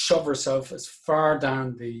we've shoved ourselves as far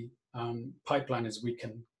down the pipeline as we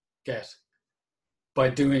can get by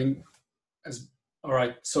doing all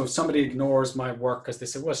right, so if somebody ignores my work because they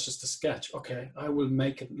say, "Well, it's just a sketch," okay, I will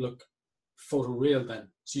make it look photoreal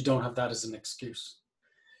then, so you don't have that as an excuse.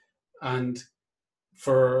 And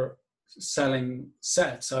for selling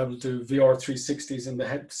sets, I will do VR 360s in the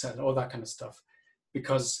headset, all that kind of stuff,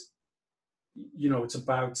 because, you know, it's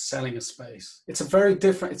about selling a space. It's a very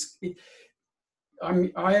different,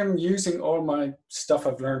 I am using all my stuff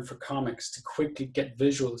I've learned for comics to quickly get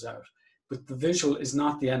visuals out, but the visual is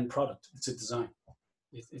not the end product. It's a design.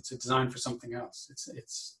 It's a design for something else.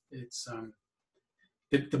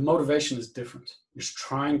 The motivation is different. You're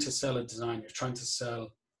trying to sell a design. You're trying to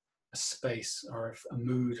sell a space or a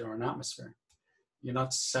mood or an atmosphere. You're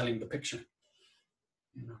not selling the picture.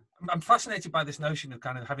 You know? I'm fascinated by this notion of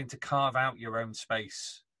kind of having to carve out your own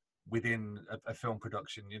space within a film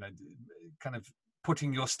production. You know, kind of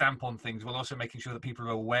putting your stamp on things, while also making sure that people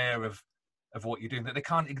are aware of what you're doing, that they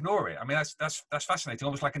can't ignore it. I mean, that's fascinating,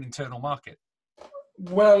 almost like an internal market.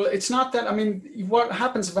 Well, it's not that. I mean, what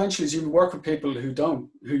happens eventually is you work with people who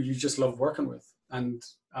you just love working with. And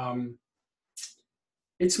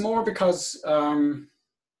it's more because,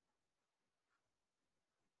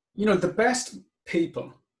 you know, the best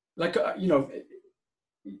people, like, you know,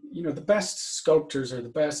 the best sculptors are the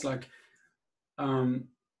best, like,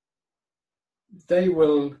 they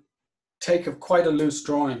will take quite a loose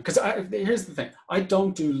drawing. Because here's the thing, I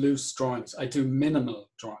don't do loose drawings. I do minimal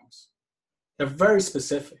drawings. They're very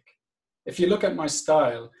specific. If you look at my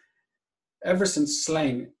style, ever since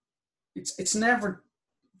Sláine, it's never,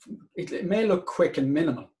 it may look quick and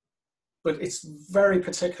minimal, but it's very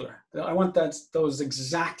particular. I want those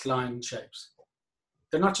exact line shapes.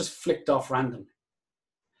 They're not just flicked off randomly.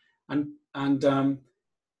 But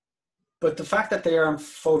the fact that they are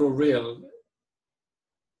photoreal,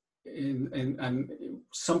 and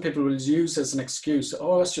some people will use as an excuse,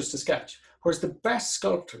 "Oh, it's just a sketch." Whereas the best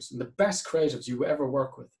sculptors and the best creatives you ever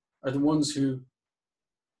work with are the ones who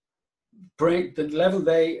bring the level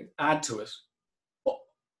they add to it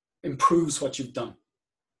improves what you've done.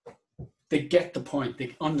 They get the point,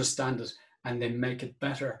 they understand it, and they make it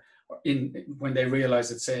better when they realize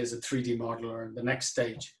it, say, as a 3D model or in the next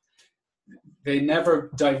stage. They never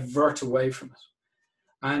divert away from it.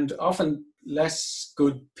 And often less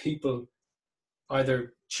good people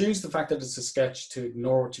either choose the fact that it's a sketch to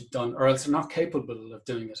ignore what you've done, or else they're not capable of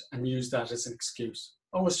doing it and use that as an excuse.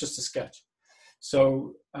 "Oh, it's just a sketch."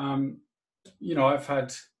 So, you know, I've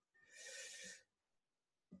had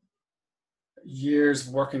years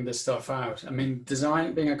of working this stuff out. I mean,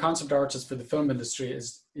 being a concept artist for the film industry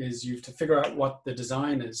is you have to figure out what the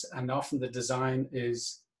design is. And often the design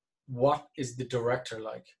is, what is the director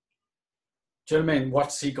like? Do you know what I mean?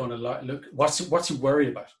 What's he going to look? What's he worried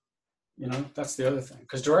about? You know, that's the other thing,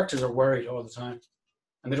 because directors are worried all the time,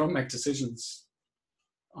 and they don't make decisions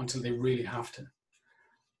until they really have to.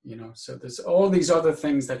 You know, so there's all these other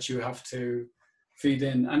things that you have to feed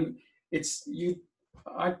in, and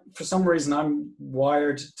for some reason, I'm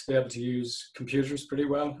wired to be able to use computers pretty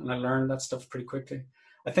well, and I learned that stuff pretty quickly.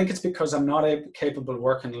 I think it's because I'm not capable of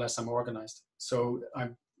working unless I'm organized. So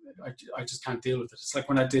I just can't deal with it. It's like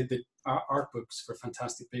when I did the art books for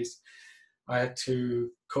Fantastic Beasts, I had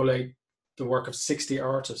to collate the work of 60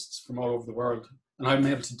 artists from all over the world, and I'm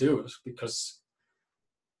able to do it because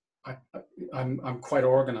I'm quite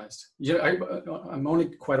organized. Yeah, I'm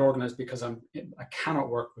only quite organized because I cannot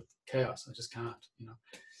work with chaos. I just can't. You know,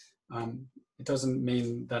 it doesn't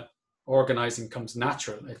mean that organizing comes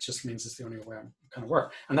natural. It just means it's the only way I kind of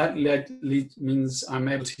work, and that means I'm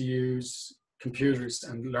able to use computers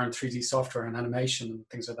and learn 3D software and animation and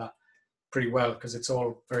things like that pretty well, because it's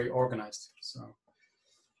all very organized. So,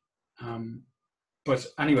 but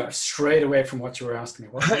anyway, straight away from what you were asking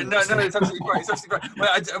me. No, it's absolutely great. It's absolutely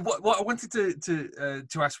great. Well, what I wanted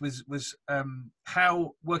to ask was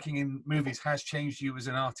how working in movies has changed you as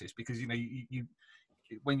an artist, because you know you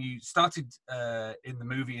when you started in the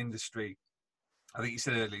movie industry, I think you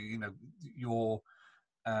said earlier, you know, your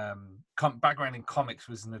background in comics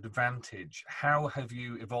was an advantage. How have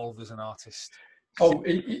you evolved as an artist? Oh,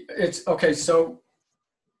 it's okay. So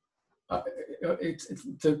it's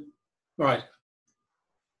right.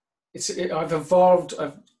 I've evolved,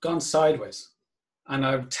 I've gone sideways, and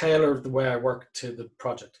I've tailored the way I work to the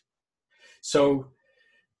project. So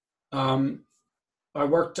I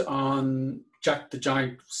worked on Jack the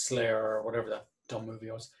Giant Slayer, or whatever that dumb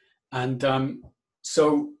movie was. And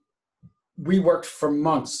so we worked for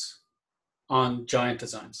months on giant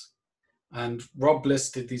designs. And Rob Bliss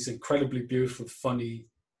did these incredibly beautiful, funny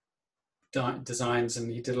designs, and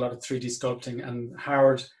he did a lot of 3D sculpting. And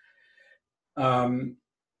Howard, one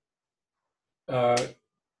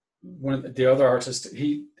of the other artists,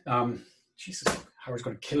 he, Jesus, Howard's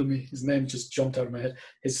going to kill me. His name just jumped out of my head.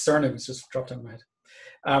 His surname was just dropped out of my head.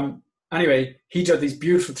 Anyway, he did these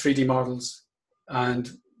beautiful 3D models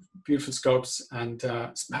and beautiful sculpts, and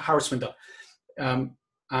Howard Swindell,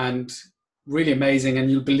 and really amazing. And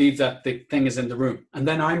you'll believe that the thing is in the room. And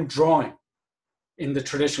then I'm drawing in the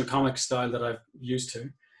traditional comic style that I've used to.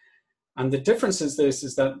 And the difference is this,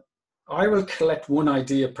 is that I will collect one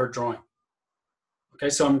idea per drawing. Okay,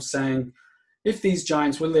 so I'm saying, if these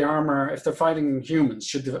giants, will the armor, if they're fighting humans,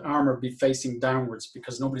 should the armor be facing downwards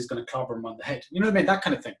because nobody's going to clobber them on the head? You know what I mean? That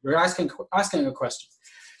kind of thing. You're asking a question.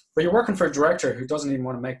 But you're working for a director who doesn't even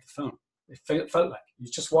want to make the film. It felt like he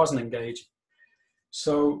just wasn't engaging.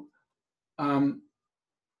 So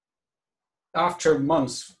after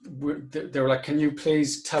months, they were like, can you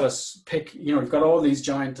please tell us, pick, you know, you've got all these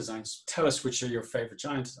giant designs. Tell us which are your favorite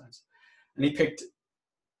giant designs. And he picked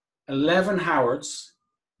 11 Howard's,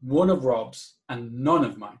 one of Rob's, and none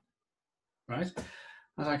of mine, right?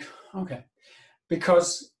 I was like, okay.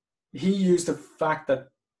 Because he used the fact that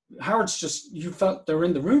Howard's just, you felt they're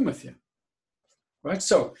in the room with you, right?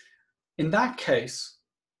 So in that case,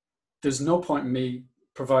 there's no point in me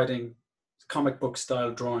providing comic book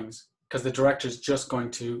style drawings because the director's just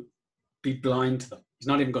going to be blind to them. He's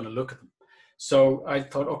not even going to look at them. So I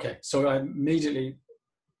thought, okay. So I immediately,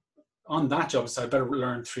 on that job, so I better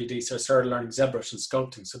learn 3D. So I started learning ZBrush and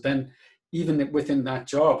sculpting. So then even within that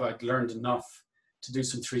job, I'd learned enough to do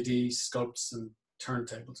some 3D sculpts and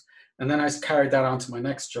turntables. And then I carried that on to my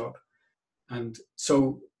next job. And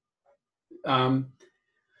so,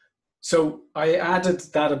 so I added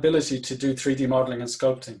that ability to do 3D modeling and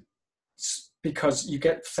sculpting because you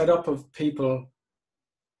get fed up of people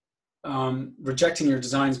rejecting your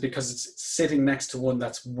designs because it's sitting next to one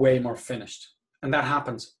that's way more finished. And that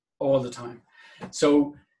happens all the time.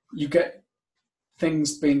 So you get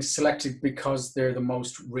things being selected because they're the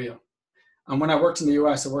most real. And when I worked in the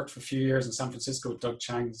US, I worked for a few years in San Francisco with Doug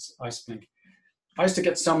Chang's Ice Blink. I used to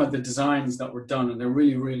get some of the designs that were done, and they're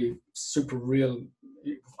really, really super real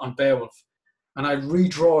on Beowulf. And I'd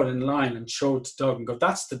redraw it in line and show it to Doug and go,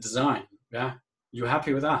 that's the design. Yeah, you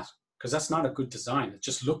happy with that? Because that's not a good design. It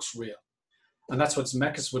just looks real. And that's what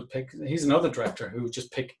Zemeckis would pick. He's another director who would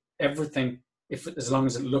just pick everything as long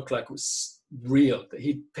as it looked like it was real.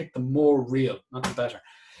 He'd pick the more real, not the better.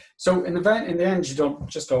 So in the end, you don't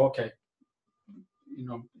just go, okay, you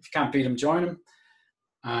know, if you can't beat him, join him.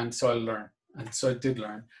 And so I learned. And so I did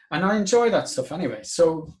learn. And I enjoy that stuff anyway.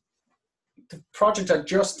 So the project I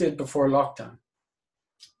just did before lockdown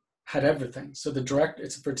had everything. So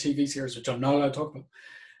it's for a TV series, which I'm not allowed to talk about.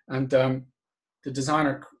 And the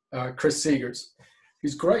designer, Chris Seegers,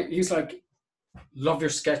 he's great. He's like, love your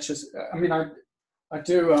sketches. I mean, I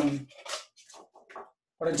do,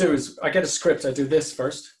 what I do is I get a script. I do this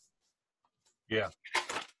first. Yeah.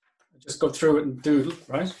 I just go through it and doodle,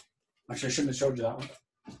 right? Actually, I shouldn't have showed you that one.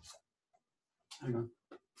 Hang on.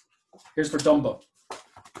 Here's for Dumbo.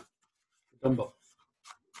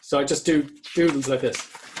 So I just do doodles like this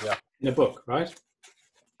in a book, right?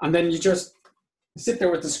 And then you just sit there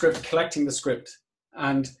with the script, collecting the script.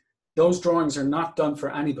 And those drawings are not done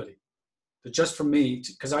for anybody. They're just for me,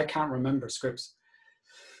 because I can't remember scripts.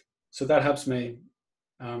 So that helps me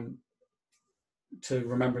to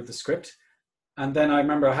remember the script. And then I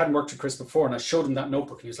remember I hadn't worked with Chris before, and I showed him that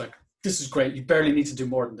notebook, and he was like, this is great. You barely need to do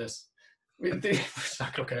more than this. It's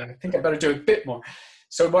like, okay, I think I better do a bit more.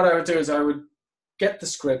 So what I would do is I would get the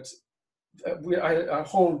script, a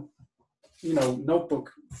whole, you know,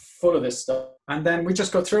 notebook full of this stuff, and then we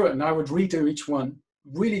just go through it, and I would redo each one,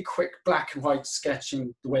 really quick black and white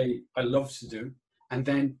sketching the way I love to do, and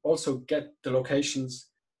then also get the locations,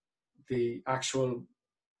 the actual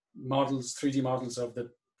models, 3D models of the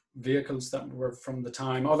vehicles that were from the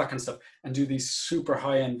time, all that kind of stuff, and do these super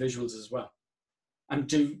high-end visuals as well.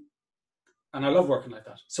 And I love working like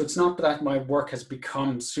that. So it's not that my work has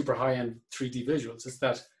become super high-end 3D visuals, it's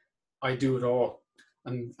that I do it all.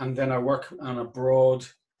 And then I work on a broad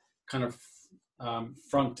kind of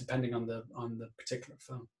front depending on the particular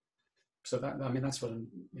film. So that, I mean, that's what I'm,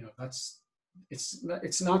 you know,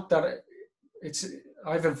 it's not that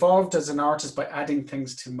I've evolved as an artist by adding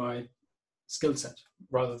things to my skill set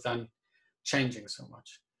rather than changing so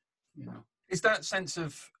much, you know. Is that sense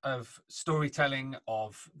of storytelling,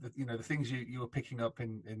 of the things you were picking up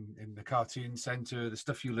in the cartoon center, the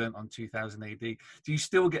stuff you learned on 2000 AD, do you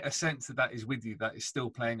still get a sense that is with you, that is still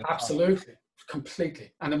playing a part? Absolutely,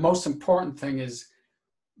 completely. And the most important thing is,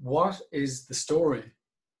 what is the story?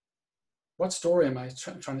 What story am I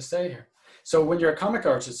trying to say here? So when you're a comic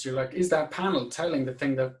artist, you're like, is that panel telling the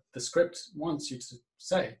thing that the script wants you to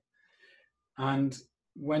say? And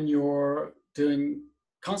when you're doing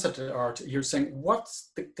concept art, you're saying,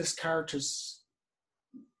 what's this character's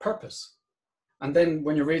purpose? And then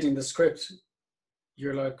when you're reading the script,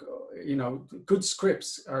 you're like, you know, good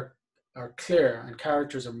scripts are clear and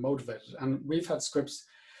characters are motivated. And we've had scripts.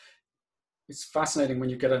 It's fascinating when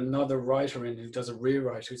you get another writer in who does a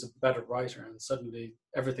rewrite, who's a better writer, and suddenly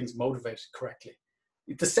everything's motivated correctly.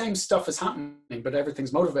 The same stuff is happening, but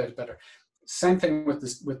everything's motivated better. Same thing with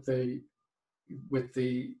this, with the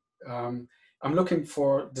I'm looking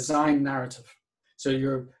for design narrative. So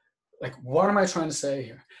you're like, what am I trying to say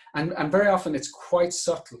here? And very often it's quite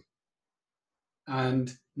subtle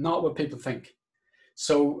and not what people think.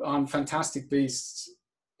 So on Fantastic Beasts,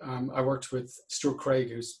 I worked with Stuart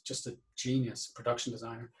Craig, who's just a genius production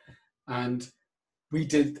designer. And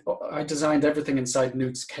I designed everything inside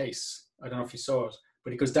Newt's case. I don't know if you saw it,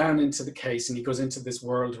 but he goes down into the case and he goes into this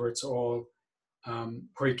world where it's all,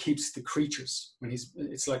 where he keeps the creatures.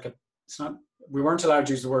 We weren't allowed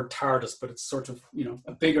to use the word TARDIS, but it's sort of, you know,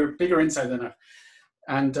 a bigger inside than that.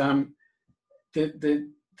 And the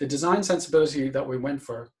design sensibility that we went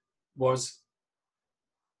for was,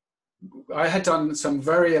 I had done some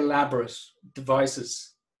very elaborate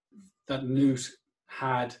devices that Newt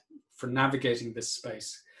had for navigating this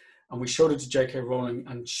space. And we showed it to J.K. Rowling,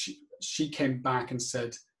 and she came back and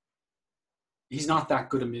said, he's not that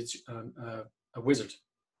good a wizard.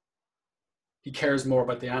 He cares more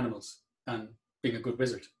about the animals than being a good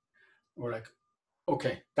wizard. We're like,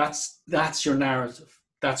 okay, that's your narrative.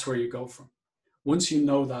 That's where you go from. Once you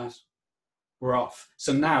know that, we're off.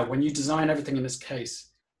 So now, when you design everything in this case,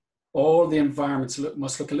 all the environments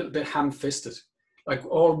must look a little bit ham-fisted, like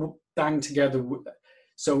all banged together.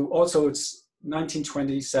 So also it's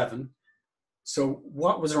 1927. So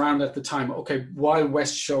what was around at the time? Okay, Wild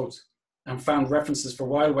West shows, and found references for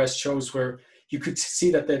Wild West shows where you could see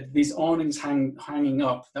that these awnings hanging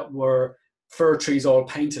up that were fir trees all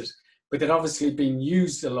painted, but they'd obviously been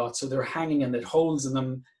used a lot. So they're hanging and they'd holes in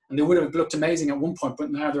them, and they would have looked amazing at one point,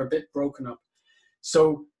 but now they're a bit broken up.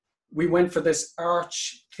 So we went for this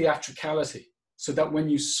arch theatricality, so that when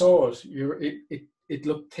you saw it, it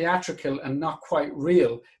looked theatrical and not quite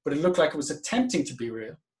real, but it looked like it was attempting to be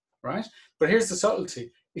real, right? But here's the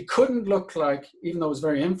subtlety. It couldn't look like, even though it was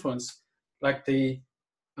very influenced, like the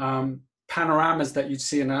panoramas that you'd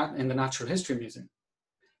see in the Natural History Museum.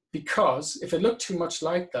 Because if it looked too much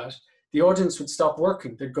like that, the audience would stop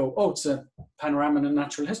working. They'd go, oh, it's a panorama in a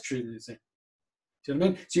Natural History Museum. Do you know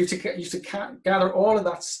what I mean? So you have to gather all of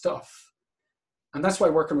that stuff. And that's why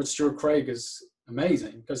working with Stuart Craig is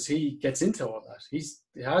amazing, because he gets into all that. He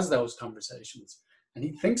has those conversations and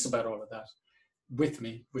he thinks about all of that with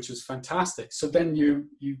me, which is fantastic. So then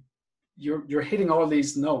you're hitting all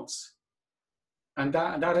these notes, and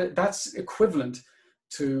that's equivalent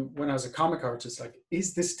to when I was a comic artist. Like,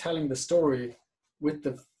 is this telling the story with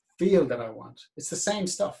the feel that I want? It's the same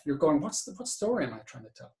stuff. You're going, what story am I trying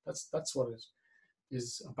to tell? That's what it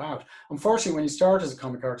is about. Unfortunately, when you start as a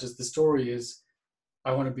comic artist, the story is,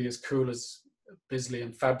 I want to be as cool as Bisley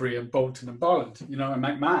and Fabry and Bolton and Bolland, you know, and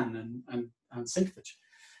McMahon and Sinkovich.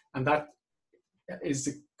 And that is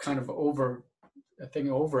the kind of over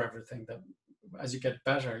everything, that as you get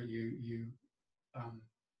better, you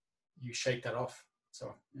shake that off.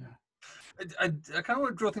 So, yeah. I kind of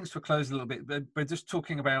want to draw things to a close a little bit, but just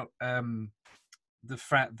talking about the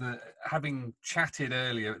fact that, having chatted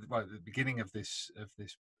earlier, well, at the beginning of this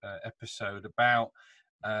episode, about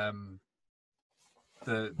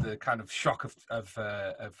the kind of shock of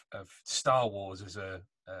Star Wars as a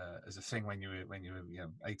thing when you were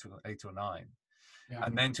 8 or 9, yeah.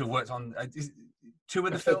 And then to have worked on 2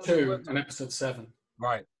 of the films. 2 and episode 7.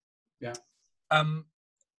 Right. Yeah. I'm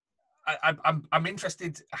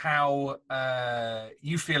interested how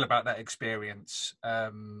you feel about that experience,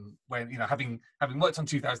 when, you know, having worked on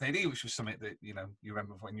 2000 AD, which was something that, you know, you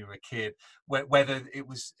remember when you were a kid, whether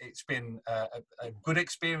it's been a good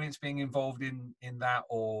experience being involved in that,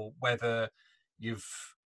 or whether have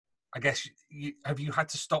you had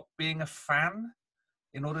to stop being a fan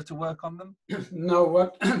in order to work on them? No,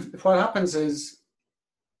 what happens is,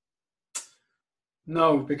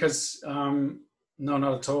 No, because no,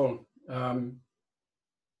 not at all.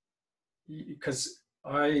 Because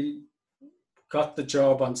I got the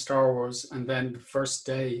job on Star Wars, and then the first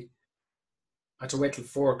day I had to wait till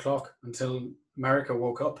 4 o'clock until America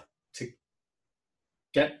woke up to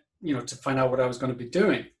get, to find out what I was going to be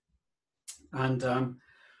doing. And so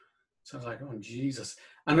I was like, oh Jesus!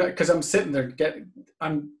 And because I'm sitting there,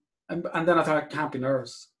 and then I thought, I can't be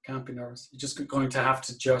nervous. You're just going to have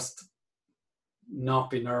to just not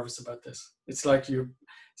be nervous about this. It's like your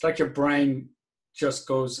brain just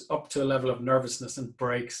goes up to a level of nervousness and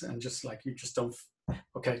breaks, and just like you just don't.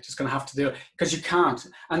 Okay, just going to have to do it because you can't.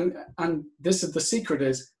 And this is the secret: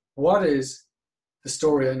 is what is the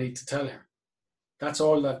story I need to tell here? That's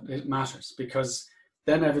all that it matters, because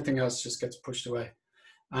then everything else just gets pushed away.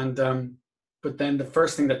 And but then the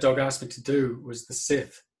first thing that Doug asked me to do was the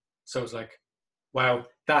Sith. So I was like, wow,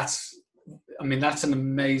 that's an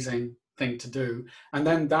amazing thing to do. And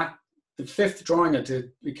then the fifth drawing I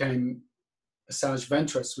did became Asajj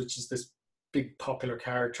Ventress, which is this big popular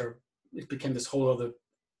character. It became this whole other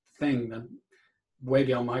thing that way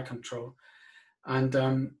beyond my control.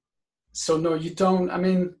 And so no, you don't. I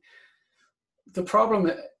mean, the problem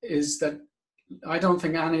is that I don't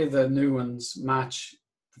think any of the new ones match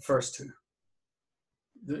the first two.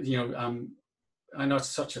 I know it's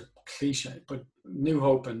such a cliche, but New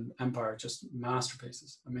Hope and Empire are just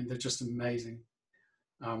masterpieces. I mean, they're just amazing.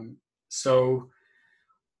 And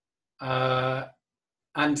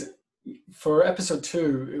for episode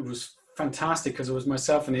 2, it was fantastic because it was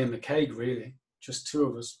myself and Ian McCaig, really, just two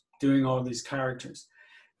of us doing all these characters.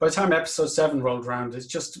 By the time episode 7 rolled around, it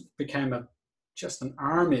just became just an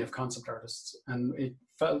army of concept artists, and it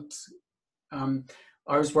felt.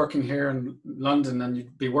 I was working here in London, and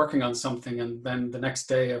you'd be working on something, and then the next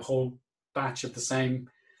day a whole batch of the same,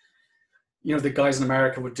 the guys in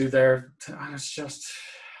America would do their, and it's just,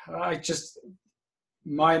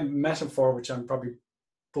 my metaphor, which I'm probably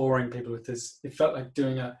boring people with, is it felt like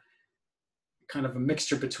doing a kind of a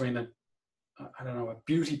mixture between a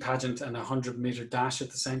beauty pageant and a 100-meter dash at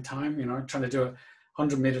the same time, trying to do a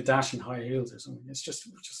 100-meter dash in high heels or something. It was just,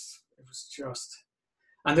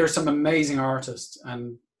 and there are some amazing artists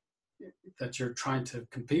and that you're trying to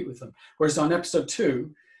compete with them. Whereas on episode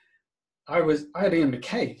 2, I had Ian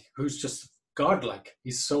McCaig, who's just godlike.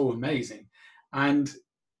 He's so amazing.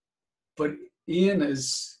 But Ian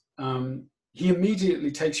is, he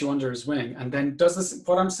immediately takes you under his wing and then does this,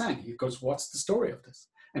 what I'm saying. He goes, what's the story of this?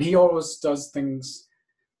 And he always does things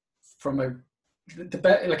from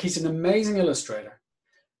he's an amazing illustrator,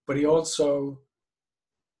 but he also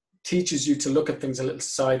teaches you to look at things a little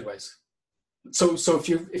sideways. So if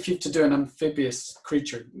you have to do an amphibious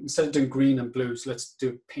creature, instead of doing green and blues, let's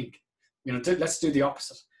do pink. Let's do the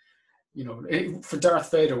opposite. For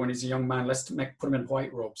Darth Vader, when he's a young man, let's put him in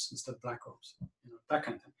white robes instead of black robes. That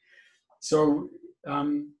kind of thing. So,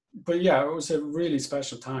 but yeah, it was a really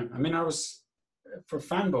special time. I mean, for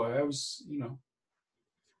Fanboy, I was,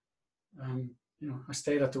 I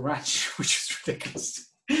stayed at the ranch, which was ridiculous.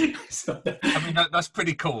 So, I mean, that's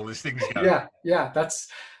pretty cool as things go. Yeah,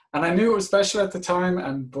 and I knew it was special at the time,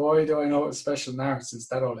 and boy, do I know it was special now since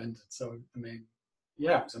that all ended. So, I mean,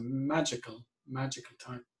 yeah, it was a magical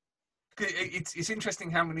time. It's interesting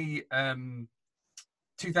how many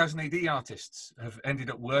 2000 AD artists have ended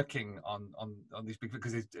up working on these big,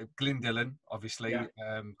 because there's Glyn Dillon, obviously,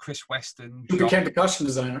 Chris Weston, who became the costume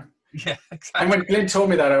designer. Yeah, exactly. And when Glyn told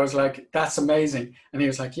me that, I was like, "That's amazing," and he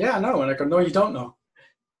was like, "Yeah, I know," and I go, "No, you don't know.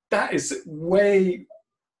 That is way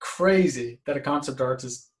crazy that a concept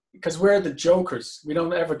artist, because we're the jokers. We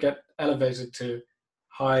don't ever get elevated to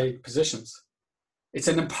high positions. It's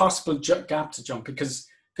an impossible gap to jump because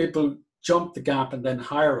people jump the gap and then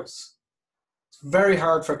hire us. It's very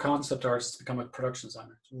hard for a concept artist to become a production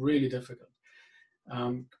designer. It's really difficult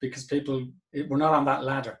because we're not on that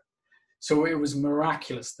ladder. So it was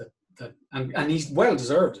miraculous and he's well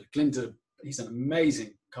deserved. Glyn he's an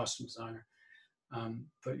amazing costume designer.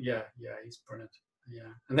 But yeah, he's brilliant.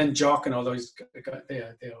 Yeah, and then Jock and all those, they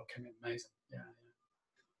all came in amazing. Yeah.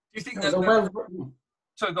 Do you think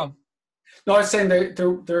Sorry, go on. No, I was saying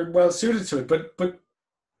they're well suited to it, but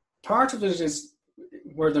part of it is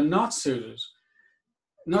where they're not suited.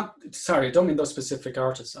 I don't mean those specific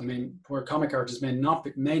artists. I mean where comic artists may not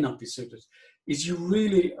be suited. Is you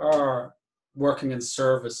really are working in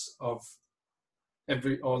service of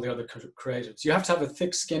all the other creatives. You have to have a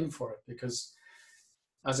thick skin for it because,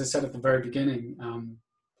 as I said at the very beginning,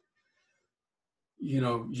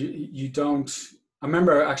 you don't. I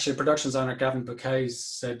remember actually production designer Gavin Bouquet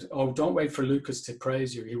said, "Oh, don't wait for Lucas to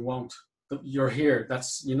praise you. He won't. You're here.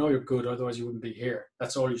 You're good. Otherwise, you wouldn't be here.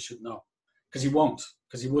 That's all you should know. because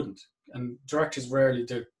he wouldn't. And directors rarely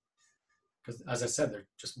do. Because, as I said, they're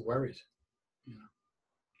just worried. You know.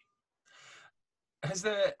 Has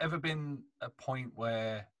there ever been a point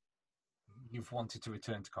where you've wanted to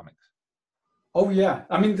return to comics? Oh yeah,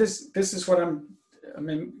 I mean this is what I'm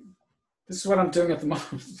doing at the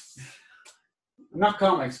moment. Not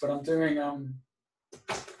comics, but I'm doing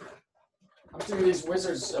these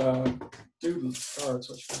Wizards doodles cards.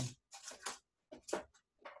 Which one?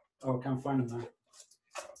 Oh, I can't find them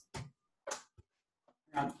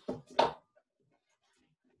now.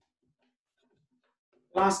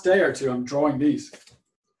 Last day or two, I'm drawing these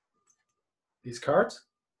cards.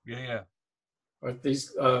 Yeah. Or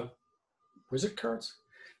these Wizard cards,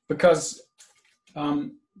 because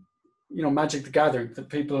Magic the Gathering, that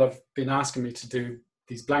people have been asking me to do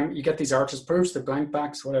these blank. You get these artist proofs, the blank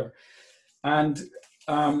backs, whatever. And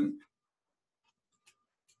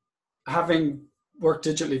having worked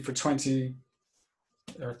digitally for 20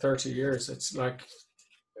 or 30 years, it's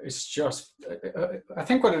just. I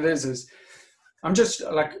think what it is I'm just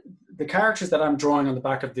like the characters that I'm drawing on the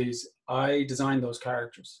back of these. I designed those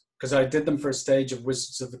characters because I did them for a stage of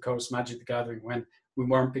Wizards of the Coast, Magic the Gathering, when we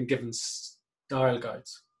weren't being given style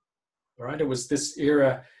guides. All right, it was this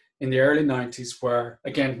era in the early 90s where,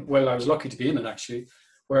 again, well, I was lucky to be in it actually,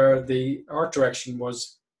 where the art direction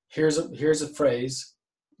was here's a phrase,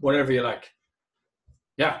 whatever you like.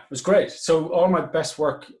 Yeah, it was great. So all my best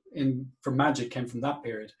work for Magic came from that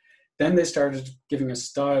period. Then they started giving us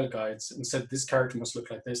style guides and said this character must look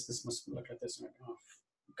like this must look like this. And it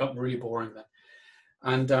got really boring then.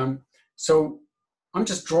 And so I'm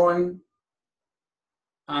just drawing,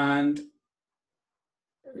 and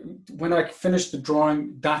when I finish the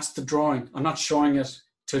drawing, that's the drawing. I'm not showing it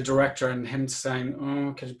to a director and him saying,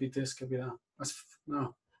 "Oh, could it be this? Could it be that?"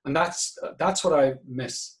 No, and that's what I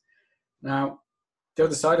miss. Now, the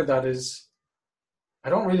other side of that is, I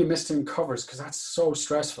don't really miss doing covers because that's so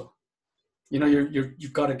stressful. You know,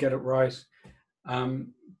 you've got to get it right.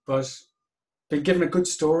 But being given a good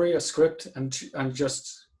story, a script, and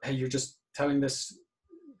just, hey, you're just telling this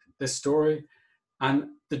story, and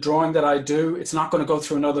the drawing that I do, it's not going to go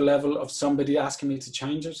through another level of somebody asking me to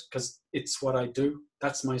change it because it's what I do.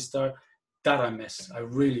 That's my style. That I miss. I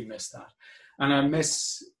really miss that, and I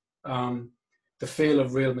miss the feel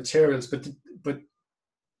of real materials. But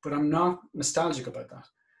I'm not nostalgic about that.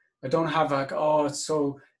 I don't have like,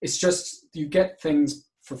 it's just you get things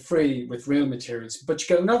for free with real materials, but you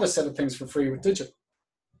get another set of things for free with digital.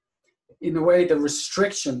 In a way, the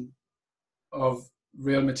restriction of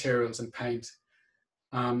real materials and paint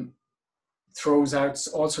throws out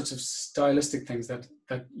all sorts of stylistic things that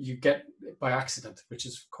you get by accident, which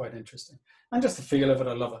is quite interesting. And just the feel of it,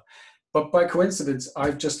 I love it. But by coincidence,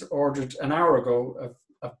 I've just ordered an hour ago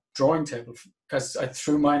a drawing table because I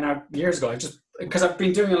threw mine out years ago. Because I've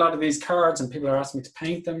been doing a lot of these cards and people are asking me to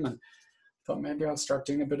paint them, and thought maybe I'll start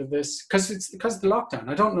doing a bit of this because of the lockdown.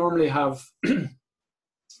 I don't normally have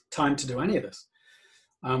time to do any of this.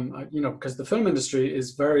 Because the film industry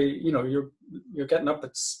is very, you're getting up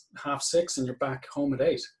at 6:30 and you're back home at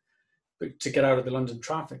 8 to get out of the London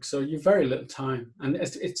traffic. So you've very little time, and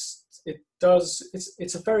it's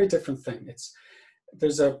a very different thing.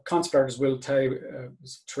 There's a concept artist, Will Tay,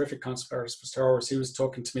 who's a terrific concept artist for Star Wars. He was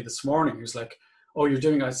talking to me this morning. He was like, "Oh,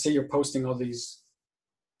 I see you're posting all these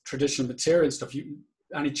traditional material stuff.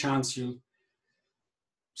 Any chance you'll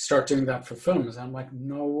start doing that for films?" I'm like,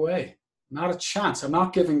 "No way. Not a chance. I'm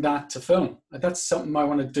not giving that to film. That's something I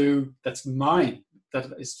want to do. That's mine. That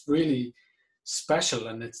is really special,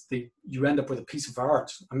 and you end up with a piece of art."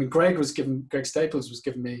 I mean, Greg Staples was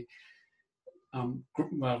giving me,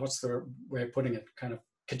 what's the way of putting it? Kind of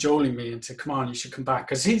cajoling me into, come on, you should come back,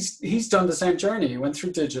 because he's done the same journey. He went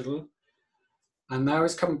through digital, and now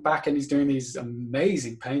he's coming back and he's doing these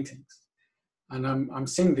amazing paintings, and I'm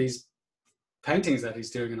seeing these paintings that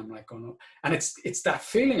he's doing, and I'm like going, oh. And it's that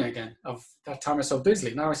feeling again of that time I saw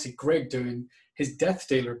Bisley. Now I see Greg doing his Death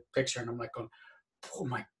Dealer picture, and I'm like going, oh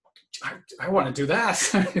my, I want to do that.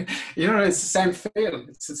 It's the same feel,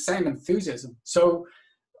 it's the same enthusiasm. So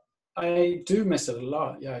I do miss it a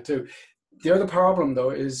lot. Yeah, I do. The other problem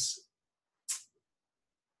though is,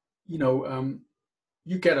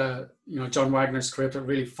 you get a John Wagner script, a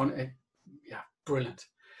really fun, brilliant.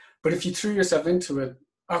 But if you threw yourself into it,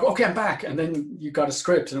 okay, I'm back, and then you got a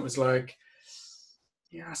script and it was like,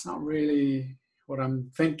 yeah, it's not really what I'm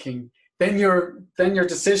thinking. Then your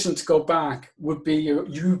decision to go back would be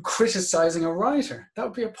you criticizing a writer. That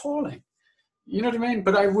would be appalling. You know what I mean?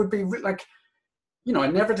 But I would be like, I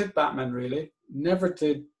never did Batman really. Never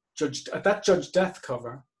did Judge Death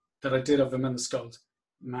cover that I did of him in the skulls.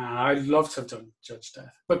 Nah, I'd love to have done Judge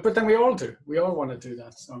Death. But then we all do. We all want to do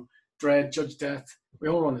that. So Dredd, Judge Death, we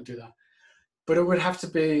all want to do that. But it would have to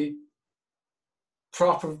be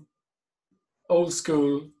proper old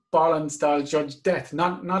school Bolland style Judge Death,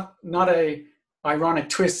 not a ironic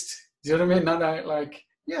twist. Do you know what I mean? Not a, like,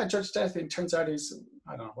 yeah, Judge Death, it turns out he's,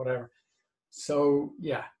 I don't know, whatever. So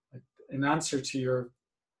yeah, in answer to your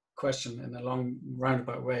question in a long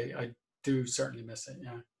roundabout way, I do certainly miss it,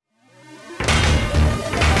 yeah.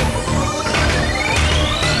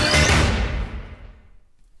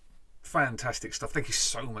 Fantastic stuff. Thank you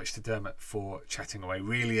so much to Dermot for chatting away.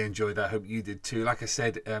 Really enjoyed that. I hope you did too. Like I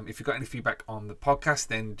said, if you've got any feedback on the podcast,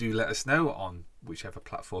 then do let us know on whichever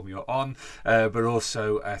platform you're on, but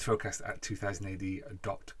also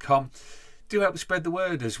thrillcast@2000ad.com. Do help spread the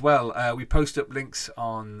word as well. We post up links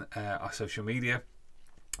on our social media.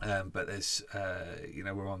 But there's,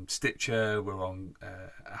 we're on Stitcher, we're on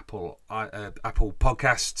Apple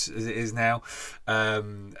Podcasts as it is now,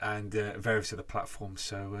 and various other platforms.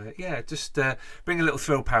 So just bring a little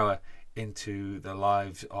thrill power into the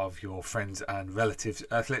lives of your friends and relatives.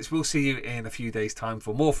 Athletes, we'll see you in a few days' time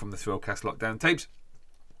for more from the Thrillcast Lockdown Tapes.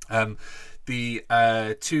 The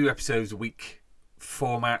 2 episodes a week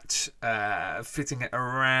format, fitting it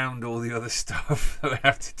around all the other stuff that we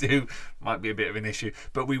have to do might be a bit of an issue,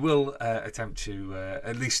 but we will attempt to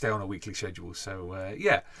at least stay on a weekly schedule. So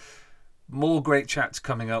more great chats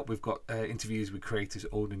coming up. We've got interviews with creators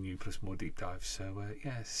old and new, plus more deep dives. So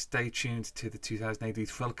stay tuned to the 2000 AD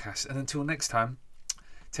Thrillcast, and until next time,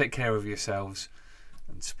 take care of yourselves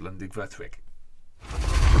and splendid Verthwig.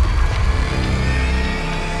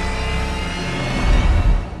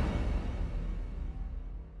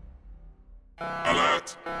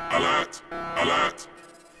 Alert! Alert! Alert!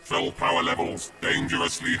 Thrill power levels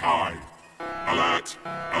dangerously high. Alert!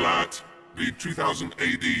 Alert! Read 2000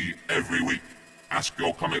 AD every week. Ask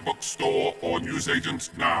your comic book store or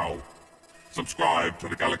newsagent now. Subscribe to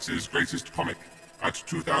the galaxy's greatest comic at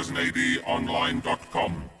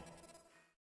 2000adonline.com.